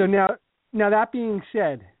all right. So now that being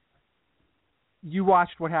said, you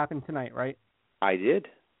watched what happened tonight, right? I did.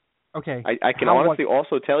 Okay. I can honestly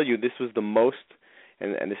also tell you this was the most,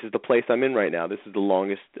 and this is the place I'm in right now. This is the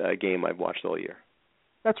longest game I've watched all year.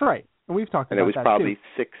 That's right, and we've talked about that. And it was probably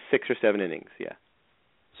too. six or seven innings. Yeah.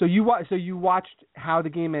 So you watched how the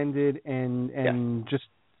game ended, and just.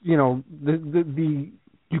 You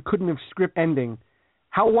couldn't have script ending.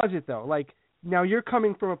 How was it though? Like, now you're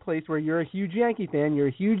coming from a place where you're a huge Yankee fan, you're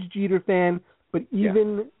a huge Jeter fan, but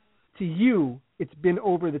even to you, it's been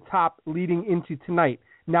over the top leading into tonight.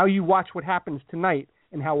 Now you watch what happens tonight,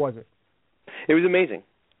 and how was it? It was amazing.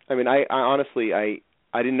 I mean, I honestly, I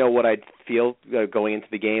didn't know what I'd feel going into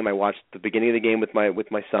the game. I watched the beginning of the game with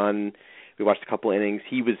my son. We watched a couple innings.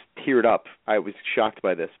 He was teared up. I was shocked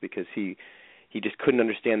by this because he just couldn't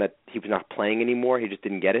understand that he was not playing anymore. He just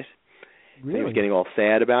didn't get it. Really? He was getting all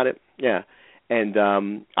sad about it. Yeah. And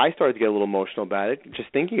I started to get a little emotional about it,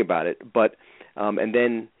 just thinking about it. But and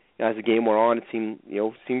then as the game wore on, it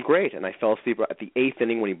seemed great. And I fell asleep at the 8th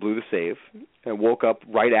inning when he blew the save, and woke up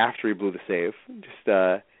right after he blew the save, just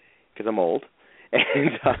because I'm old.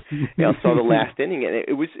 And saw the last inning, and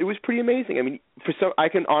it was pretty amazing. I mean, I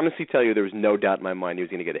can honestly tell you there was no doubt in my mind he was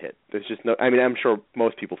going to get a hit. There's just no. I mean, I'm sure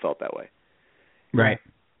most people felt that way. Right.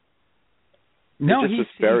 No,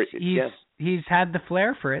 he's had the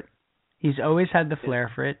flair for it. He's always had the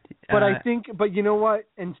flair for it. But I think, you know what?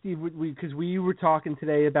 And Steve, because we were talking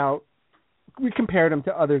today about, we compared him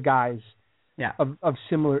to other guys, of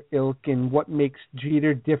similar ilk, and what makes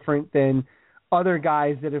Jeter different than other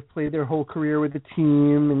guys that have played their whole career with the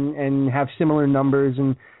team and have similar numbers.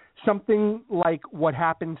 And something like what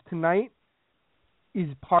happens tonight is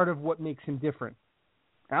part of what makes him different.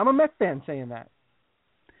 I'm a Met fan saying that.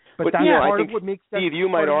 But that's part of what makes that. Steve, you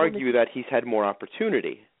might argue that he's had more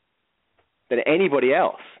opportunity than anybody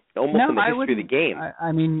else, almost in the history of the game.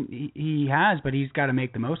 I mean, he has, but he's got to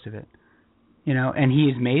make the most of it, and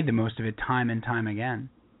he has made the most of it time and time again.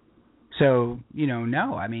 So,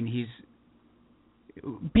 no, I mean, he's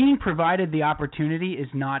being provided the opportunity is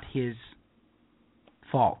not his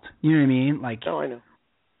fault. You know what I mean? Like, no, I know.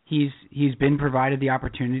 He's been provided the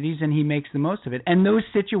opportunities, and he makes the most of it. And those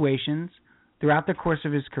situations throughout the course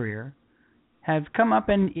of his career have come up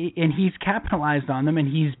and he's capitalized on them, and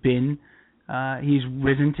he's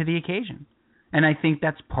risen to the occasion. And I think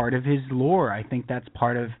that's part of his lore. I think that's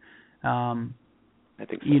part of I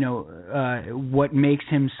think so. What makes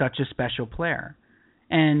him such a special player.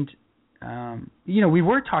 And we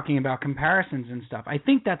were talking about comparisons and stuff. I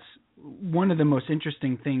think that's one of the most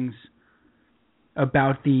interesting things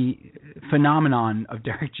about the phenomenon of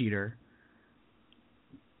Derek Jeter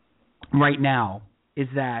right now is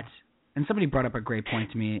that, and somebody brought up a great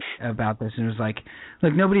point to me about this, and it was like,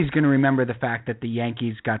 look, nobody's going to remember the fact that the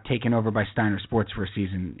Yankees got taken over by Steiner Sports for a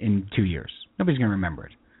season in 2 years. Nobody's going to remember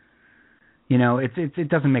it. It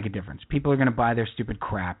doesn't make a difference. People are going to buy their stupid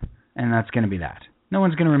crap, and that's going to be that. No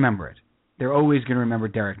one's going to remember it. They're always going to remember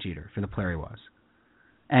Derek Jeter for the player he was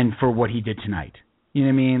and for what he did tonight. You know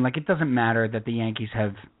what I mean? Like, it doesn't matter that the Yankees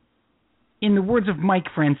have, in the words of Mike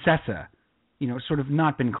Francesa, sort of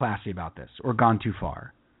not been classy about this or gone too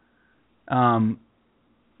far.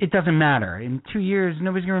 It doesn't matter. In 2 years,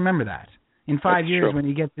 nobody's going to remember that. In 5 years, true. when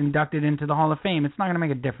he gets inducted into the Hall of Fame, it's not going to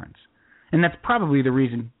make a difference. And that's probably the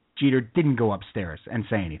reason Jeter didn't go upstairs and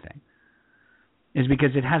say anything, is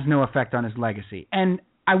because it has no effect on his legacy. And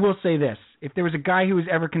I will say this. If there was a guy who was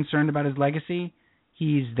ever concerned about his legacy,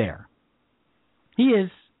 he's there. He is,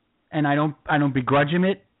 and I don't begrudge him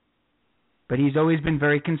it, but he's always been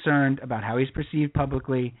very concerned about how he's perceived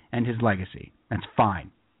publicly and his legacy. That's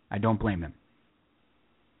fine. I don't blame him.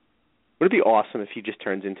 Would it be awesome if he just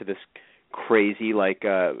turns into this crazy,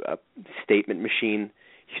 a statement machine?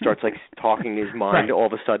 He starts, talking his mind all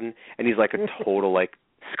of a sudden, and he's like a total,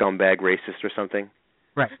 scumbag racist or something.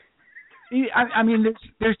 Right. I mean,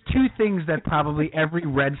 there's two things that probably every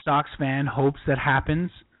Red Sox fan hopes that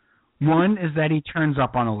happens. One is that he turns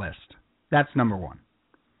up on a list. That's number one.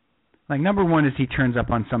 Number one is he turns up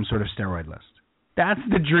on some sort of steroid list. That's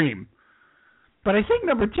the dream. But I think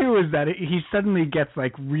number two is that he suddenly gets,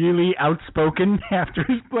 really outspoken after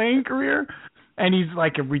his playing career, and he's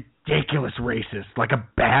a ridiculous racist, a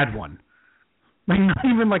bad one. Not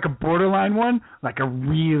even a borderline one, a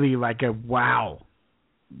really, a wow.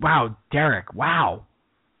 Wow, Derek, wow.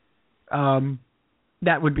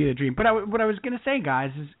 That would be the dream. But what I was going to say, guys,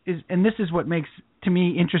 is, and this is what makes, to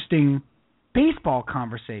me, interesting baseball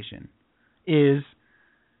conversation, is,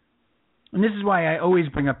 and this is why I always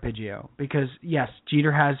bring up Biggio, because, yes,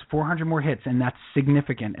 Jeter has 400 more hits, and that's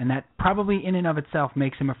significant, and that probably in and of itself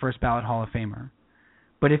makes him a first-ballot Hall of Famer.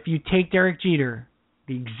 But if you take Derek Jeter,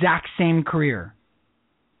 the exact same career,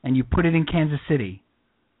 and you put it in Kansas City,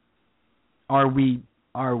 are we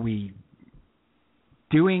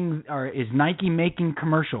doing, or is Nike making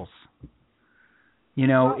commercials?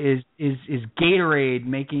 Is Gatorade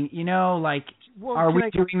making, are we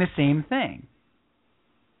doing the same thing?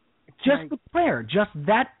 Just the player, just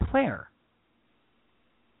that player.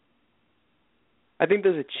 I think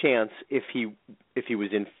there's a chance if he was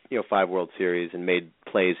in 5 World Series and made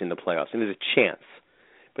plays in the playoffs, and there's a chance,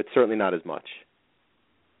 but certainly not as much.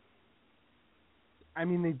 I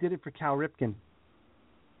mean, they did it for Cal Ripken.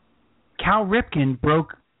 Cal Ripken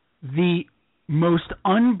broke the most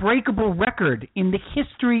unbreakable record in the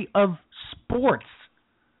history of sports.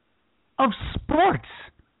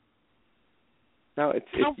 No,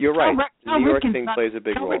 you're right. The New York thing plays a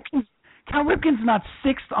big role. Cal Ripken's not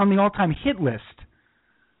 6th on the all-time hit list.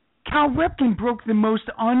 Cal Ripken broke the most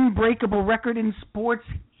unbreakable record in sports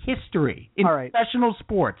history, in professional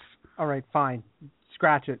sports. All right, fine.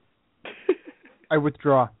 Scratch it. I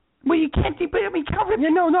withdraw. Well, you can't. Cal Ripken. Yeah,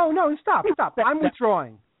 no. Stop. I'm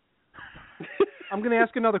withdrawing. I'm going to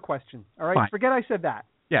ask another question. All right. Fine. Forget I said that.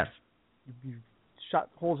 Yes. You shot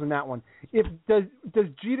holes in that one. Does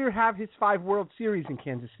Jeter have his 5 World Series in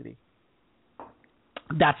Kansas City?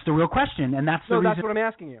 That's the real question, and that's the reason. That's what I'm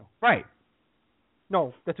asking you. Right.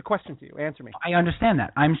 No, that's a question to you. Answer me. I understand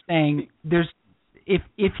that. I'm saying if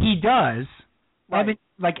he does, right.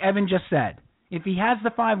 Evan just said, if he has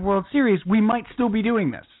the 5 World Series, we might still be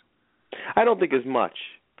doing this. I don't think as much,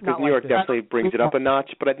 because New York definitely brings it up a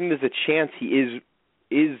notch, but I think there's a chance he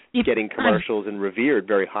is getting commercials and revered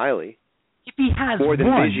very highly. If he has more than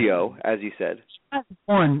Biggio, as you said. If he has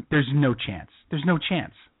one, there's no chance. There's no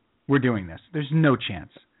chance we're doing this. There's no chance.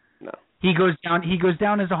 No. He goes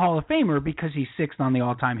down as a Hall of Famer because he's 6th on the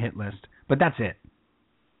all-time hit list, but that's it.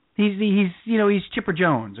 He's Chipper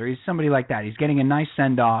Jones, or he's somebody like that. He's getting a nice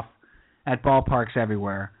send-off at ballparks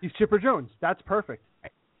everywhere. He's Chipper Jones. That's perfect.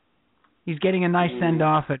 He's getting a nice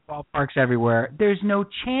send-off at ballparks everywhere. There's no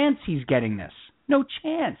chance he's getting this. No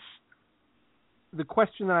chance. The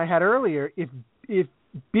question that I had earlier, if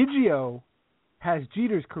Biggio has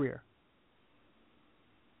Jeter's career,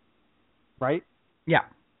 right? Yeah.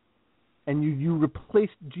 and you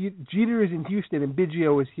replaced Jeter is in Houston and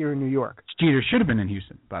Biggio is here in New York. Jeter should have been in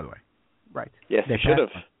Houston, by the way. Right. Yes, they should have.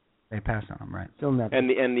 They passed on him, right? Still never. And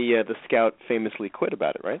the scout famously quit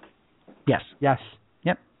about it, right? Yes. Yes.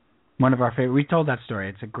 Yep. One of our favorite. We told that story.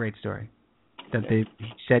 It's a great story. That he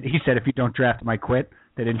said if you don't draft him, I quit.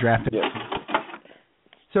 They didn't draft him. Yeah.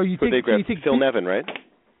 So you think Phil Nevin, right?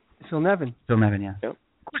 Phil Nevin. Phil Nevin, yeah. Yep.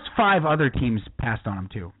 Of course, 5 other teams passed on him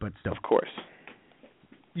too, but still. Of course.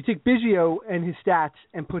 You take Biggio and his stats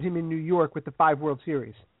and put him in New York with the 5 World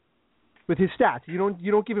Series. With his stats, you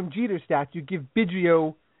don't give him Jeter stats. You give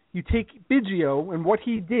Biggio. You take Biggio and what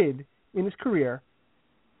he did in his career,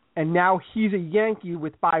 and now he's a Yankee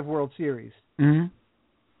with 5 World Series. Mm-hmm.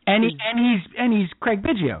 And he's Craig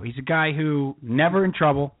Biggio. He's a guy who never in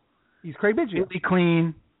trouble. He's Craig Biggio. Really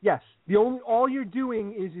clean. Yes. All you're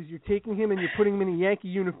doing is you're taking him and you're putting him in a Yankee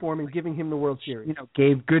uniform and giving him the World Series. You know,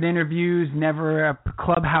 gave good interviews, never a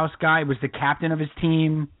clubhouse guy, was the captain of his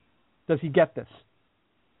team. Does he get this?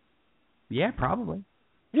 Yeah, probably.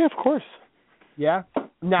 Yeah, of course. Yeah.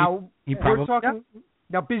 Now he probably, we're talking. Yeah.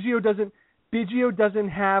 Now Biggio doesn't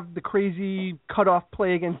have the crazy cutoff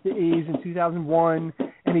play against the A's in 2001,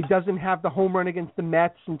 and he doesn't have the home run against the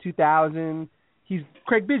Mets in 2000. He's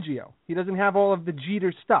Craig Biggio. He doesn't have all of the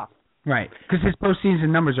Jeter stuff. Right, because his postseason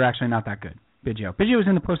numbers are actually not that good. Biggio was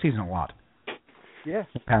in the postseason a lot. Yeah.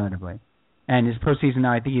 Comparatively. And his postseason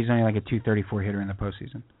now, I think he's only like a .234 hitter in the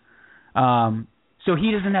postseason. So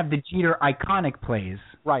he doesn't have the Jeter iconic plays.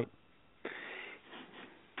 Right.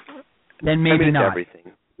 Then maybe not.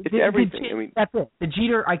 Everything. It's everything. That's it. The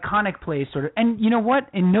Jeter iconic plays sort of, and you know what?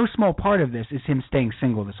 And no small part of this is him staying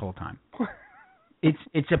single this whole time.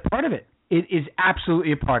 It's a part of it. It is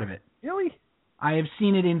absolutely a part of it. Really? I have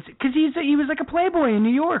seen it because he was like a playboy in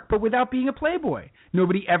New York, but without being a playboy.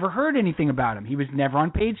 Nobody ever heard anything about him. He was never on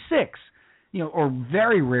page 6, or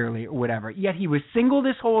very rarely or whatever. Yet he was single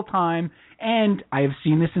this whole time, and I have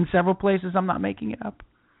seen this in several places. I'm not making it up.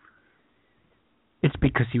 It's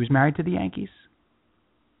because he was married to the Yankees.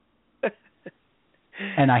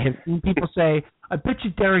 And I have seen people say, I bet you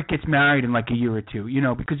Derek gets married in like a year or two,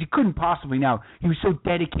 because he couldn't possibly now. He was so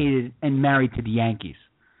dedicated and married to the Yankees.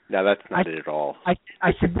 No, that's not it at all. I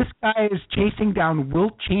said, this guy is chasing down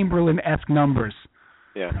Wilt Chamberlain-esque numbers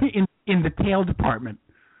in the tail department.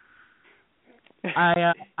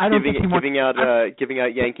 I don't think he giving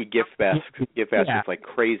out Yankee gift baskets like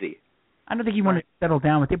crazy. I don't think he wanted to settle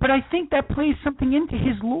down with it, but I think that plays something into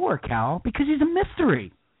his lore, Cal, because he's a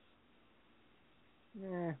mystery.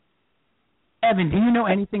 Yeah. Evan, do you know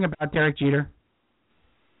anything about Derek Jeter?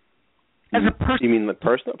 As a person, you mean the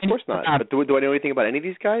person? Of course not. But do I know anything about any of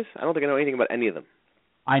these guys? I don't think I know anything about any of them.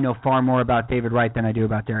 I know far more about David Wright than I do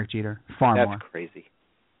about Derek Jeter. Far more. That's crazy.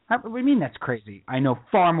 What do you mean that's crazy? I know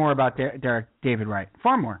far more about David Wright.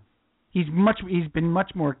 Far more. He's been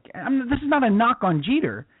much more. This is not a knock on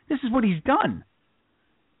Jeter. This is what he's done.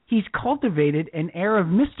 He's cultivated an air of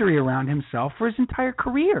mystery around himself for his entire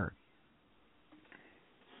career.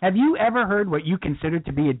 Have you ever heard what you consider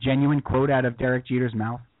to be a genuine quote out of Derek Jeter's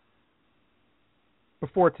mouth?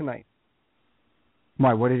 Before tonight.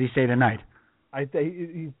 Why? What did he say tonight?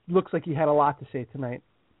 He looks like he had a lot to say tonight.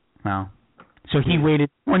 Wow. So he waited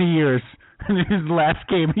 20 years, and in his last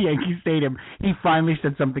game at Yankee Stadium, he finally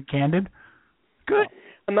said something candid. Good.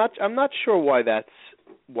 I'm not sure why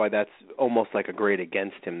that's almost like a grade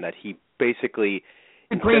against him. That he basically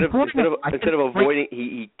instead of avoiding,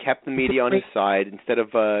 he kept the media on his side instead of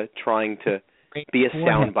trying to be a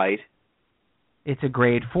soundbite. It's a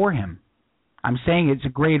grade for him. I'm saying it's a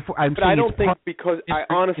grade for. But I don't think because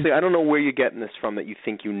honestly I don't know where you're getting this from that you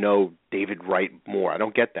think you know David Wright more. I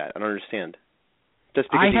don't get that. I don't understand. Just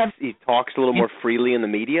because he talks a little more freely in the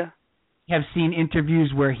media? I have seen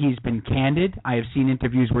interviews where he's been candid. I have seen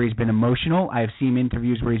interviews where he's been emotional. I have seen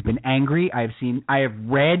interviews where he's been angry. I have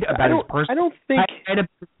read about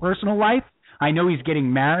his personal life. I know he's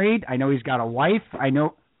getting married. I know he's got a wife. I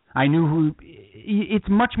knew who. It's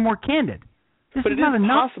much more candid. But it is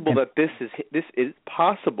possible that this is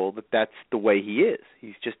possible that that's the way he is.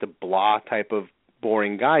 He's just a blah type of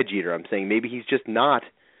boring guy, Jeter. I'm saying maybe he's just not.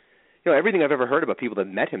 Everything I've ever heard about people that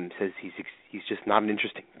met him says he's just not an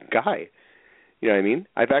interesting guy. You know what I mean?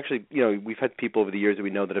 I've actually, we've had people over the years that we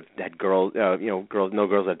know that have had girls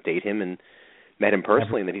that date him and met him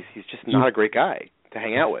personally, and that he's just not a great guy to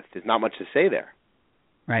hang out with. There's not much to say there.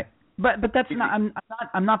 Right. But that's not.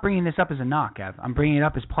 I'm not bringing this up as a knock, Ev. I'm bringing it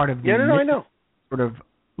up as part of the I know. Sort of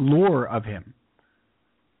lore of him.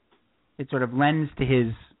 It sort of lends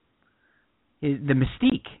to the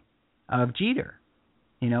mystique of Jeter.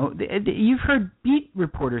 You've heard beat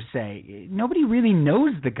reporters say nobody really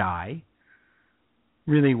knows the guy.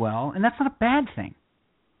 really well, and that's not a bad thing.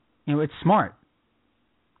 It's smart.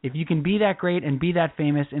 If you can be that great and be that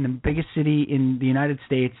famous in the biggest city in the United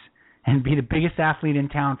States and be the biggest athlete in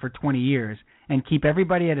town for 20 years and keep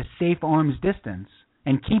everybody at a safe arm's distance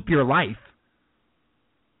and keep your life,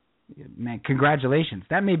 man, congratulations.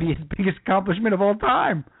 That may be his biggest accomplishment of all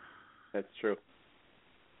time. That's true.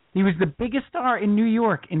 He was the biggest star in New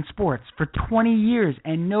York in sports for 20 years,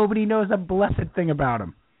 and nobody knows a blessed thing about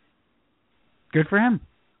him. Good for him.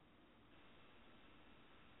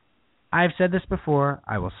 I've said this before.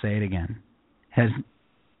 I will say it again. Has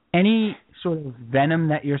any sort of venom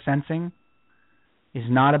that you're sensing is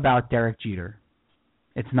not about Derek Jeter.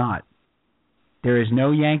 It's not. There is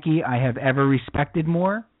no Yankee I have ever respected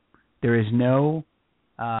more. There is no,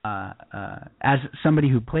 as somebody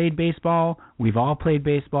who played baseball, we've all played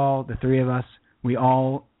baseball, the three of us, we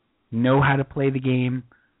all know how to play the game.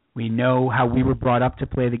 We know how we were brought up to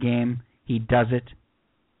play the game. He does it.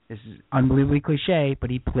 This is unbelievably cliche, but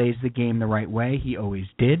he plays the game the right way. He always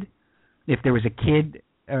did. If there was a kid,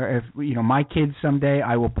 or if my kids someday,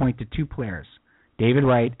 I will point to two players, David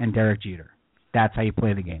Wright and Derek Jeter. That's how you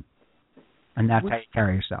play the game, and that's how you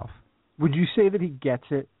carry yourself. Would you say that he gets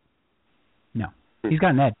it? No, he's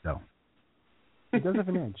got an edge though. He does have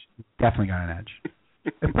an edge. Definitely got an edge.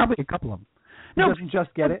 There's probably a couple of them. He doesn't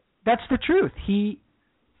just get it. That's the truth. He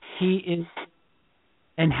is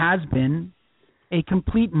and has been a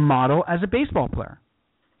complete model as a baseball player.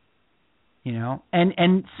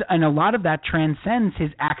 And a lot of that transcends his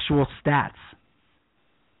actual stats.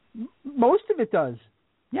 Most of it does.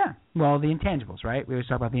 Yeah. Well, the intangibles, right? We always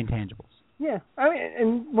talk about the intangibles. Yeah. I mean,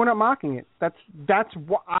 and we're not mocking it. That's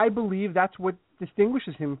what I believe. That's what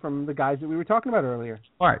distinguishes him from the guys that we were talking about earlier.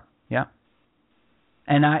 Smart. Yeah.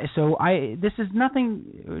 And this is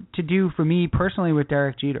nothing to do for me personally with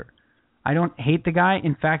Derek Jeter. I don't hate the guy.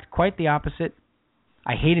 In fact, quite the opposite.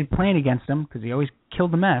 I hated playing against him because he always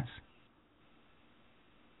killed the Mets.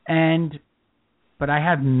 But I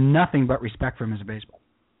have nothing but respect for him as a baseball.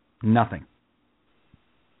 Nothing.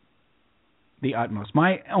 The utmost.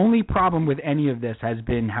 My only problem with any of this has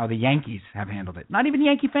been how the Yankees have handled it. Not even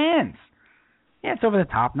Yankee fans. Yeah, it's over the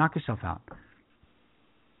top. Knock yourself out.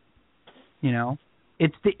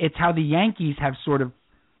 It's how the Yankees have sort of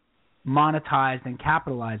monetized and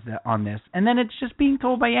capitalized on this, and then it's just being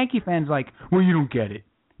told by Yankee fans like, well, you don't get it.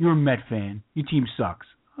 You're a Met fan. Your team sucks.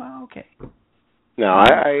 Oh, okay. No,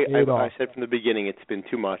 I said from the beginning it's been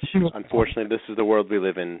too much. Unfortunately, this is the world we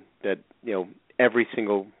live in. That every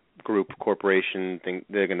single group, corporation,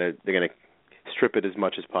 they're gonna strip it as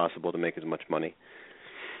much as possible to make as much money.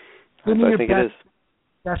 Give me I your think it is.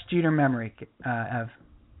 Best Jeter memory, Ev.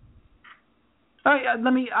 Oh, yeah,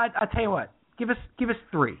 I'll tell you what. Give us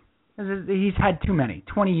three. He's had too many.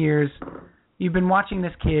 20 years. You've been watching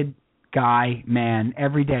this kid, man,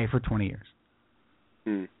 every day for 20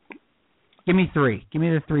 years. Give me three. Give me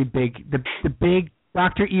the three big, the big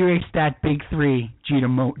Dr. Erase that big three Jeter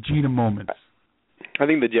moments. I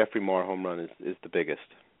think the Jeffrey Moore home run is the biggest.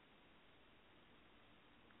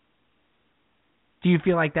 Do you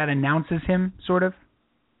feel like that announces him, sort of?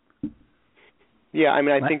 Yeah, I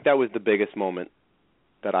mean, I think that was the biggest moment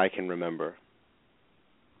that I can remember.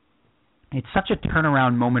 It's such a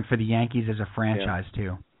turnaround moment for the Yankees as a franchise,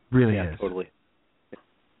 too. Really is. Totally.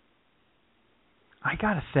 I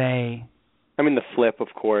gotta say, I mean, the flip, of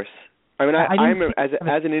course. I mean, I remember as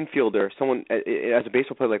an infielder, someone as a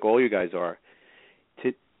baseball player like all you guys are,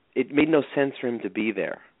 it made no sense for him to be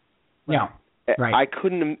there. Yeah, right. I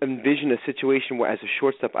couldn't envision a situation where, as a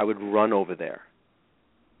shortstop, I would run over there.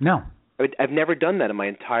 No. I've never done that in my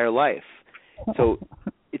entire life. So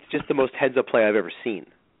it's just the most heads-up play I've ever seen.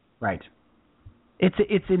 Right.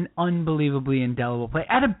 It's an unbelievably indelible play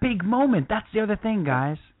at a big moment. That's the other thing,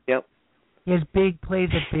 guys. Yep. He has big plays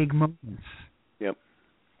at big moments. Yep.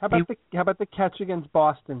 How about the catch against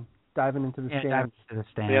Boston, diving into the stands? Diving into the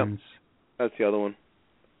stands. Yep. That's the other one.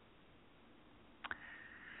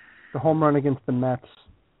 The home run against the Mets.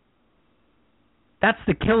 That's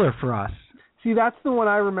the killer for us. See, that's the one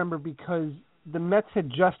I remember because the Mets had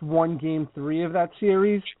just won Game 3 of that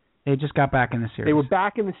series. They just got back in the series. They were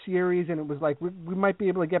back in the series, and it was like, we might be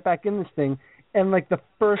able to get back in this thing. And, like, the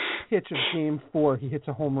first pitch of Game 4, he hits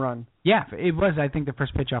a home run. Yeah, it was, I think, the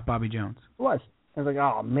first pitch off Bobby Jones. It was. I was like,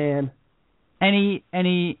 oh, man. And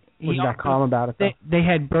he got calm about it, though. They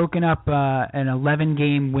had broken up an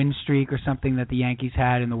 11-game win streak or something that the Yankees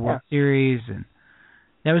had in the World Series, and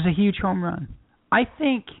that was a huge home run. I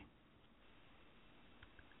think,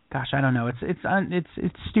 gosh, I don't know.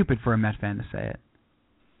 It's stupid for a Met fan to say it.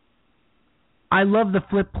 I love the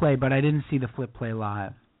flip play, but I didn't see the flip play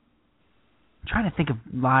live. I'm trying to think of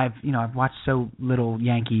live. I've watched so little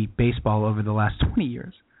Yankee baseball over the last 20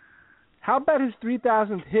 years. How about his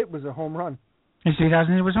 3,000th hit was a home run? His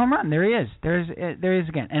 3,000th hit was a home run. There he is. There he is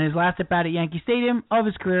again. And his last at bat at Yankee Stadium of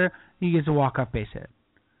his career, he gets a walk-off base hit.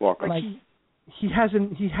 Walk-off. He has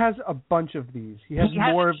a bunch of these. He has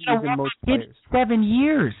more of these than most players. 7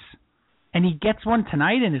 years, and he gets one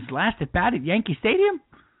tonight in his last at bat at Yankee Stadium.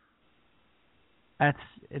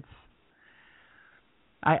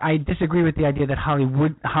 I disagree with the idea that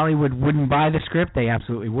Hollywood wouldn't buy the script. They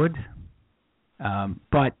absolutely would.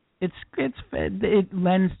 But it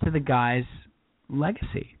lends to the guy's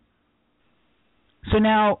legacy. So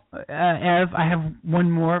now, Ev, I have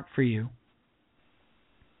one more for you.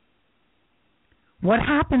 What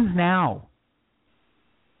happens now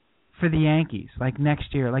for the Yankees, like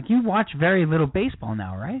next year? Like, you watch very little baseball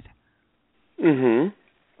now, right? Mm-hmm.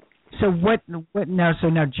 So what now? So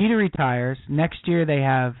now Jeter retires. Next year they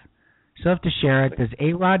still have to share it. Does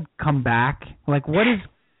A-Rod come back? Like, what is?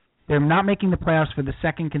 They're not making the playoffs for the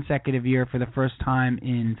second consecutive year for the first time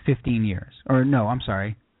in 15 years. Or no, I'm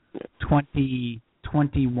sorry,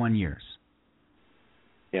 21 years.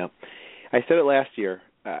 Yeah, I said it last year.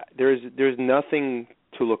 There's nothing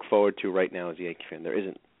to look forward to right now as a Yankee fan. There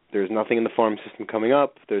isn't. There's nothing in the farm system coming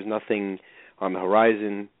up. There's nothing on the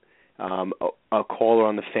horizon. A caller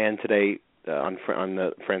on the Fan today, on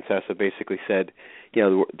the Francesa, basically said,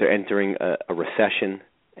 they're entering a recession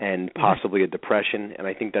and possibly a depression, and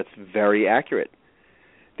I think that's very accurate.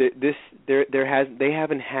 They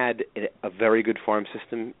haven't had a very good farm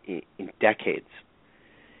system in decades.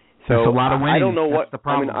 So there's a lot of winning. I don't know that's the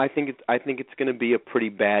problem. I think it's going to be a pretty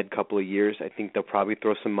bad couple of years. I think they'll probably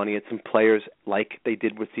throw some money at some players like they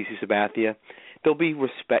did with CeCe Sabathia. They'll be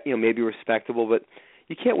maybe respectable, but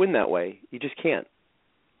you can't win that way. You just can't.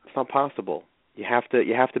 It's not possible. You have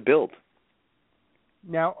to build.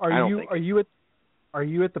 Now, are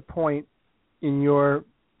you at the point in your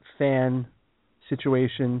fan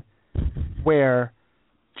situation where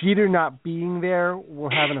Jeter not being there will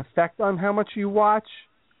have an effect on how much you watch,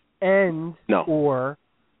 or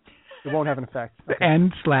it won't have an effect? Okay.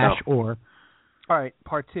 Or. All right,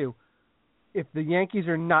 part two. If the Yankees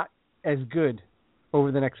are not as good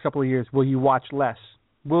over the next couple of years, will you watch less?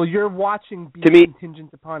 Will your watching be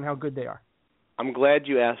contingent upon how good they are? I'm glad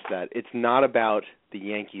you asked that. It's not about the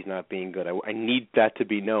Yankees not being good. I need that to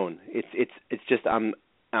be known. It's just I'm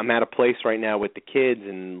at a place right now with the kids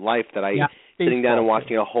and life that sitting down and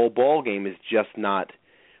watching a whole ball game is just not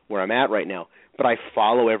where I'm at right now. But I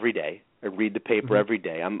follow every day. I read the paper every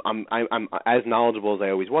day. I'm as knowledgeable as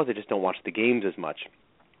I always was. I just don't watch the games as much.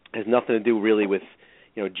 It has nothing to do really with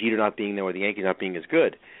Jeter not being there or the Yankees not being as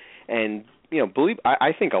good. And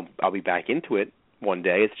I think I'll be back into it one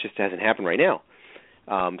day. It just hasn't happened right now.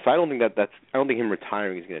 So I don't think I don't think him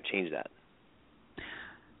retiring is going to change that.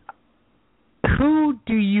 Who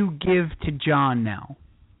do you give to John now?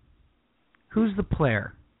 Who's the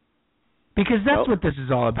player? Because that's what this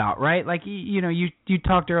is all about, right? Like, you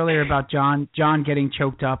talked earlier about John getting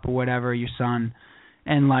choked up or whatever, your son,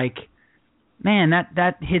 and like, man,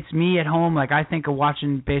 that hits me at home. Like, I think of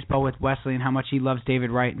watching baseball with Wesley and how much he loves David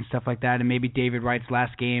Wright and stuff like that, and maybe David Wright's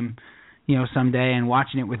last game, someday, and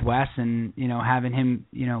watching it with Wes and having him,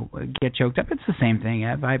 get choked up. It's the same thing,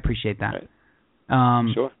 Ev. I appreciate that.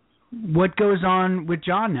 Right. Sure. What goes on with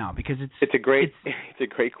John now? Because it's a great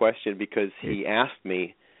question, because he asked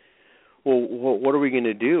me, well, what are we going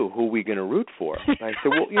to do? Who are we going to root for? And I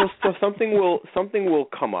said, well, so something will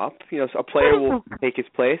come up. A player will take his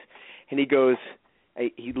place. And he goes,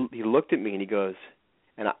 he looked at me and he goes,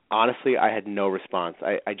 and honestly, I had no response.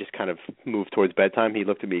 I just kind of moved towards bedtime. He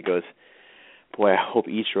looked at me. He goes, boy, I hope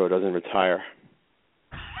Ichiro doesn't retire.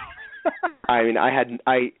 I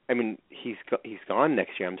mean, he's gone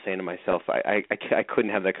next year. I'm saying to myself, I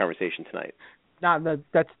couldn't have that conversation tonight. No,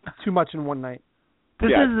 that's too much in one night.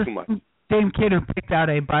 This is too much. Same kid who picked out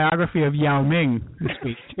a biography of Yao Ming this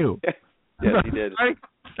week too. Yes, he did.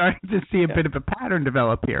 Starting to see a bit of a pattern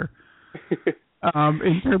develop here.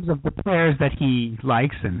 In terms of the players that he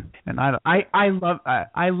likes, and I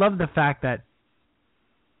love the fact that,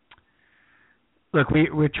 look,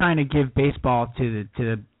 we're trying to give baseball to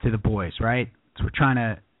the boys, right? So we're trying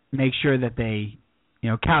to make sure that they,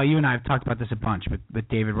 Cal, you and I have talked about this a bunch with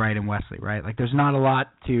David Wright and Wesley, right? Like, there's not a lot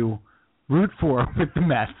to root for with the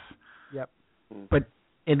Mets. Yep. But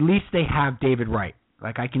at least they have David Wright.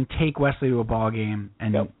 Like, I can take Wesley to a ball game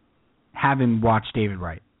and have him watch David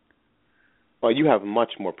Wright. Well, you have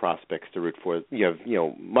much more prospects to root for. You have,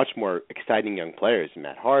 much more exciting young players.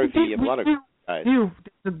 Matt Harvey, you have a lot of guys.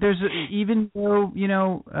 even though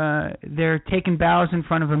they're taking bows in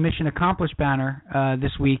front of a Mission Accomplished banner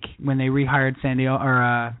this week when they rehired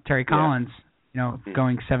Terry Collins,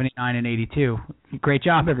 going 79 and 82. Great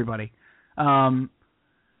job, everybody.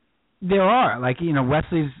 There are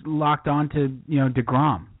Wesley's locked on to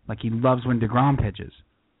DeGrom, he loves when DeGrom pitches.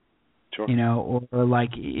 Sure.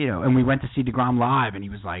 And we went to see DeGrom live, and he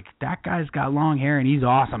was like, that guy's got long hair and he's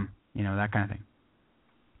awesome, that kind of thing.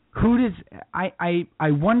 Who does I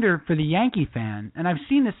wonder for the Yankee fan, and I've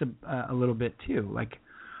seen this a little bit too.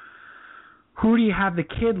 Who do you have the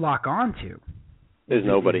kid lock on to? There's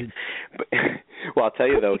nobody. Well, I'll tell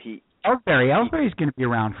you though, Ellsbury's going to be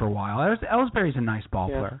around for a while. Ellsbury's a nice ball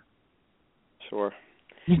player. Sure.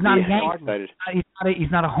 He's not a Yankee.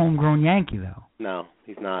 He's not a homegrown Yankee though. No,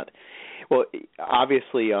 he's not. Well,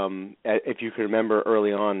 obviously, if you can remember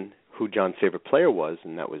early on who John's favorite player was,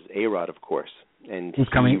 and that was A-Rod, of course. And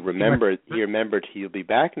he remembered he'll be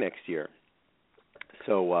back next year.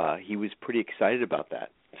 So he was pretty excited about that.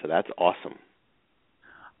 So that's awesome.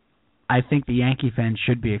 I think the Yankee fans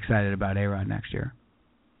should be excited about A-Rod next year.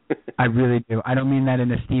 I really do. I don't mean that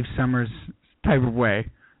in a Steve Summers type of way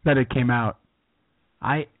that it came out.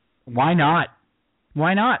 Why not?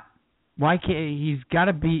 Why not? Why can't he's got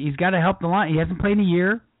to help the line. He hasn't played in a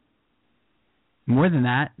year. More than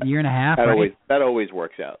that, a year and a half. That always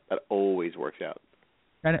works out. That always works out.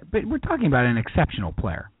 But we're talking about an exceptional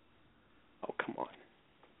player. Oh, come on.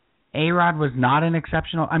 A-Rod was not an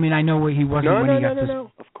exceptional. I mean, I know he wasn't when he got this.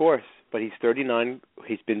 No. Of course, but he's 39.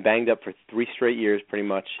 He's been banged up for 3 straight years, pretty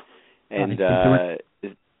much, and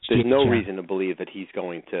there's no reason to believe that he's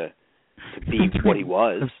going to be what he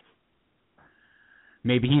was.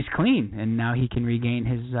 Maybe he's clean, and now he can regain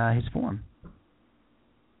his form.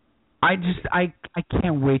 I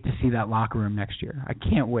can't wait to see that locker room next year. I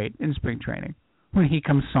can't wait in spring training when he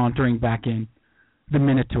comes sauntering back in, the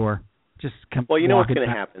Minotaur. Well, you know what's going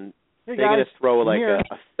to happen. They're going to throw a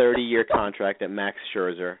 30-year contract at Max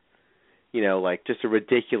Scherzer. Just a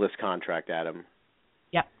ridiculous contract at him.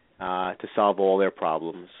 Yep. To solve all their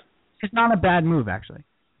problems. It's not a bad move, actually.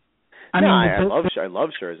 I love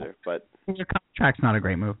Scherzer, but your contract's not a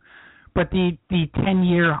great move. But the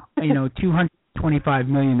 10-year, $225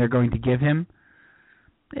 million they're going to give him,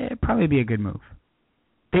 it'd probably be a good move.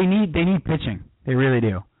 They need pitching. They really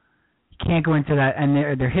do. You can't go into that, and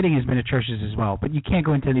their hitting has been atrocious as well. But you can't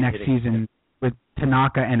go into the next season with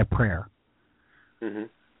Tanaka and a prayer.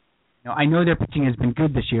 Mm-hmm. I know their pitching has been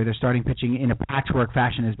good this year. Their starting pitching in a patchwork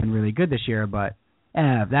fashion has been really good this year. But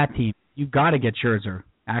that team, you got to get Scherzer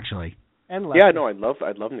actually. And Lester. Yeah, no, I'd love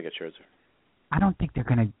them to get Scherzer. I don't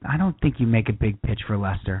think you make a big pitch for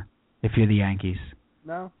Lester if you're the Yankees.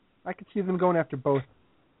 No, I could see them going after both.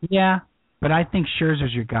 Yeah, but I think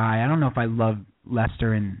Scherzer's your guy. I don't know if I love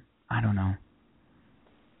Lester, and I don't know.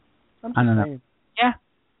 I don't know. Yeah,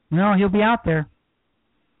 no, he'll be out there.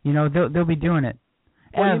 They'll be doing it.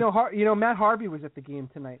 Well, Matt Harvey was at the game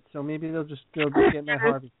tonight, so maybe they'll just get Matt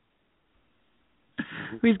Harvey.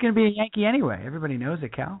 He's going to be a Yankee anyway. Everybody knows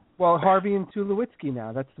it, Cal. Well, Harvey and Tulowitzki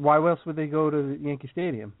now. That's why else would they go to the Yankee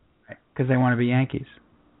Stadium? Because they want to be Yankees.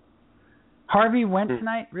 Harvey went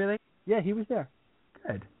tonight, really? Yeah, he was there.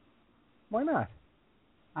 Good. Why not?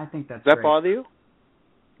 I think that's Does that great. bother you?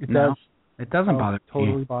 It does. It doesn't bother me.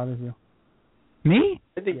 Totally bothers you. Me?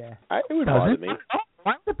 I think yeah. It would bother me.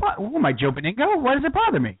 Why does it bother? Oh, am I Joe Beningo? Why does it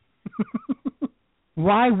bother me?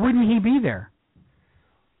 Why wouldn't he be there?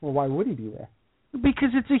 Well, why would he be there? Because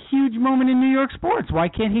it's a huge moment in New York sports. Why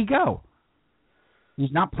can't he go?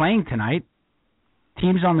 He's not playing tonight.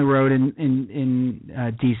 Team's on the road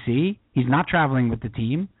in D.C. He's not traveling with the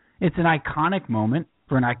team. It's an iconic moment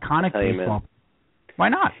for an iconic baseball. Why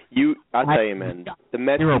not? I'll tell you, man. The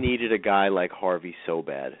Mets needed a guy like Harvey so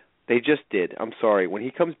bad. They just did. I'm sorry. When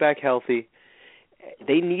he comes back healthy,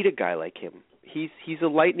 they need a guy like him. He's a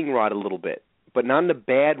lightning rod a little bit, but not in a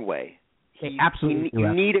bad way. Absolutely.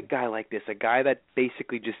 You need a guy like this, a guy that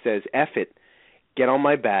basically just says, "F it, get on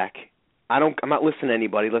my back. I'm not listening to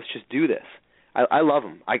anybody. Let's just do this." I love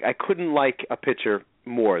him. I couldn't like a pitcher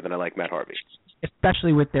more than I like Matt Harvey.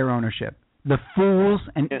 Especially with their ownership. The fools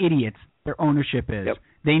and idiots their ownership is. Yep.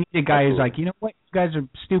 They need a guy who's like, you know what, you guys are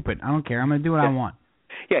stupid. I don't care. I'm going to do what I want.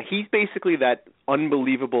 Yeah, he's basically that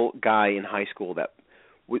unbelievable guy in high school that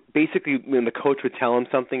basically when the coach would tell him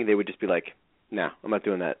something, they would just be like, "No, I'm not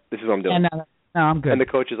doing that. This is what I'm doing." No, I'm good. And the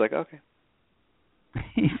coach is like, "Okay."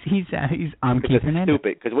 I'm keeping it.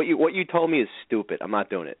 Stupid, because what you told me is stupid. I'm not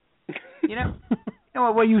doing it. You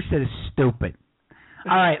know what you said is stupid.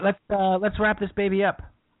 All right, let's wrap this baby up.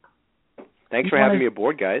 Thanks for having me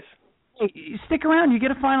aboard, guys. Hey, stick around. You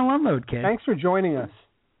get a final unload, kid. Thanks for joining us.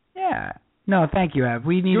 Yeah. No, thank you, Ev.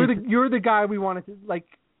 You're the guy we wanted to, like,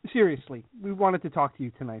 seriously, we wanted to talk to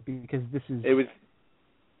you tonight because this is... It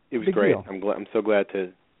was great. Deal. I'm so glad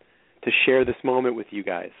to share this moment with you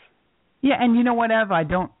guys. Yeah, and you know what, Ev? I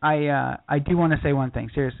do want to say one thing,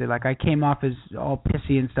 seriously. Like, I came off as all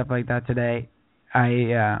pissy and stuff like that today.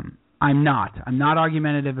 I'm not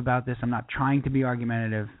argumentative about this. I'm not trying to be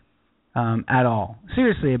argumentative at all.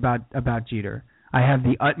 Seriously, about Jeter. I have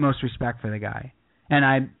the utmost respect for the guy.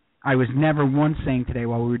 And I was never once saying today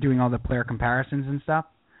while we were doing all the player comparisons and stuff,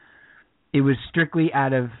 it was strictly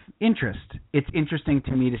out of interest. It's interesting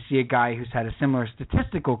to me to see a guy who's had a similar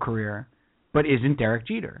statistical career but isn't Derek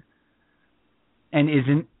Jeter. And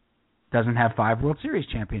doesn't have 5 World Series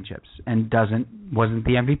championships and wasn't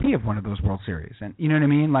the MVP of one of those World Series. And you know what I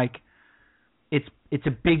mean? Like, it's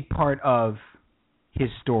a big part of his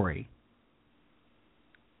story.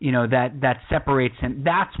 You know, that separates him.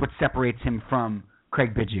 That's what separates him from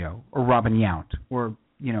Craig Biggio or Robin Yount or,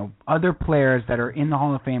 you know, other players that are in the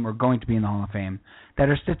Hall of Fame or going to be in the Hall of Fame that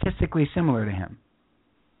are statistically similar to him.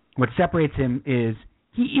 What separates him is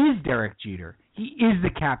he is Derek Jeter. He is the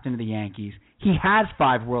captain of the Yankees. He has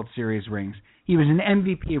 5 World Series rings. He was an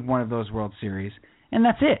MVP of one of those World Series, and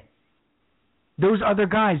that's it. Those other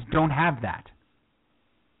guys don't have that.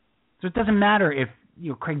 So it doesn't matter if,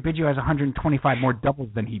 you know, Craig Biggio has 125 more doubles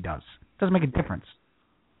than he does. It doesn't make a difference.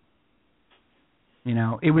 You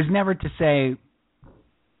know, it was never to say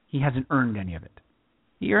he hasn't earned any of it.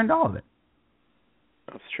 He earned all of it.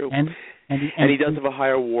 That's true. And he does have a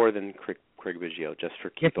higher WAR than Craig Biggio, just for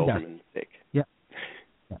Keith Olbermann's sake. Yeah.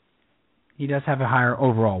 He does have a higher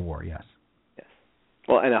overall WAR, yes. Yes.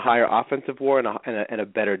 Well, and a higher offensive WAR and a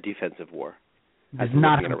better defensive WAR. He does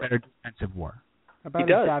not have a better defensive WAR. He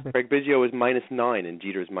does. Craig Biggio is -9 and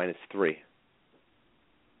Jeter is -3.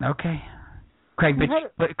 Okay. Craig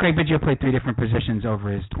Biggio played 3 different positions over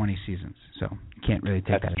his 20 seasons, so you can't really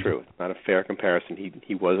take that. That's true. It's not a fair comparison.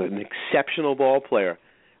 He was an exceptional ball player.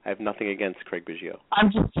 I have nothing against Craig Biggio.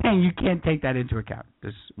 I'm just saying you can't take that into account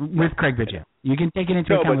with Craig Biggio. You can take it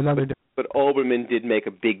into account with other... But Olbermann did make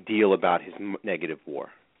a big deal about his negative WAR.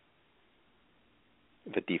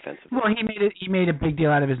 The defensive. Well, he made a big deal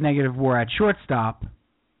out of his negative WAR at shortstop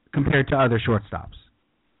compared to other shortstops.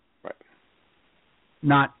 Right.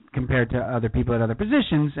 Not compared to other people at other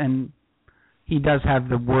positions, and he does have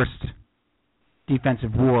the worst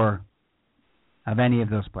defensive WAR of any of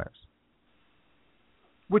those players.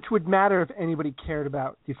 Which would matter if anybody cared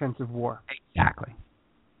about defensive WAR. Exactly.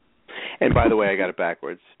 And by the way, I got it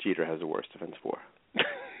backwards. Jeter has the worst defensive WAR.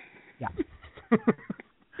 Yeah.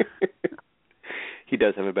 He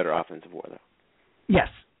does have a better offensive WAR, though. Yes.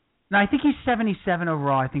 No, I think he's 77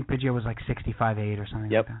 overall. I think Biggio was like 65-8 or something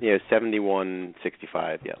like that. Yeah,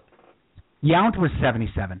 71-65, yeah. Yount was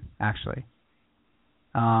 77, actually.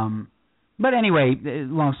 But anyway,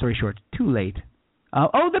 long story short, too late.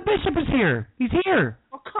 The Bishop is here. He's here.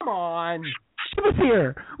 Oh, come on. Bishop is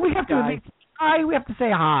here. We have to hi. We have to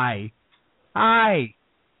say hi. Hi.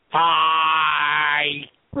 Hi.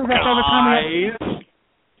 Well, that's all the time.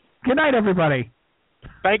 Good night, everybody.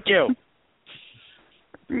 Thank you.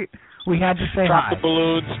 We had to say Drop hi. the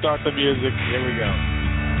balloons, start the music. Here we go.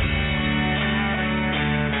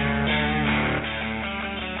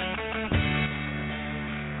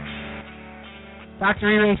 Dr.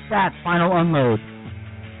 Erase Stats, final unload.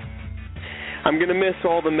 I'm going to miss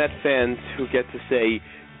all the Met fans who get to say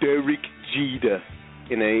Derek Jeter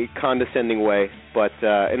in a condescending way. But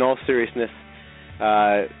in all seriousness,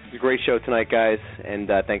 it's a great show tonight, guys, and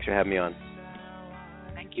thanks for having me on.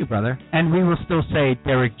 Thank you, brother. And we will still say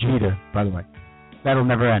Derek Jeter, by the way. That'll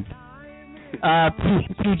never end.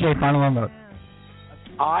 PJ, final unload.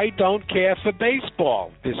 I don't care for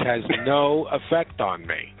baseball. This has no effect on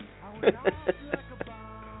me.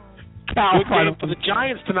 Good game for the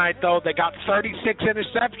Giants tonight, though. They got 36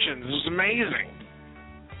 interceptions. It was amazing.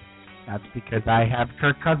 That's because I have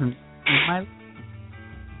Kirk Cousins in my...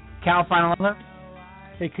 Cal, final unload?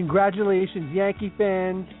 Hey, congratulations, Yankee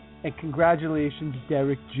fans, and congratulations,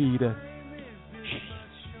 Derek Jeter.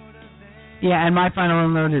 Yeah, and my final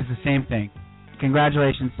unload is the same thing.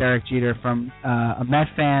 Congratulations, Derek Jeter, from a Met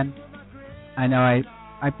fan. I know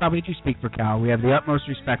I probably do speak for Cal. We have the utmost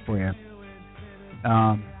respect for you.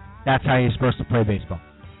 That's how you're supposed to play baseball.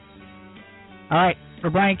 All right,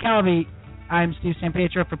 for Brian Calvi, I'm Steve San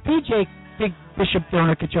Pietro. For PJ, Big Bishop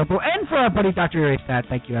Donor Cachopo, and for our buddy Dr. Erastat,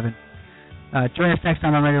 thank you, Evan. Join us next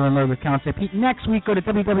time on Regular Unload with Cal and St. Pete. Next week, go to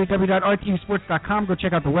www.rtusports.com. Go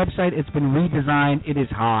check out the website. It's been redesigned. It is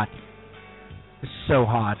hot. It's so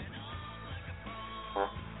hot.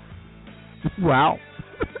 Wow.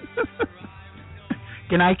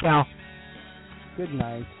 Good night, Cal. Good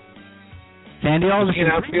night. Sandy Is Alderson. he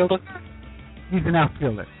an outfielder? He's an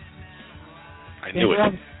outfielder. I knew it.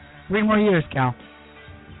 3 more years, Cal.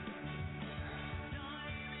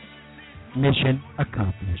 Mission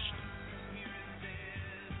accomplished.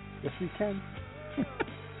 Yes, we can.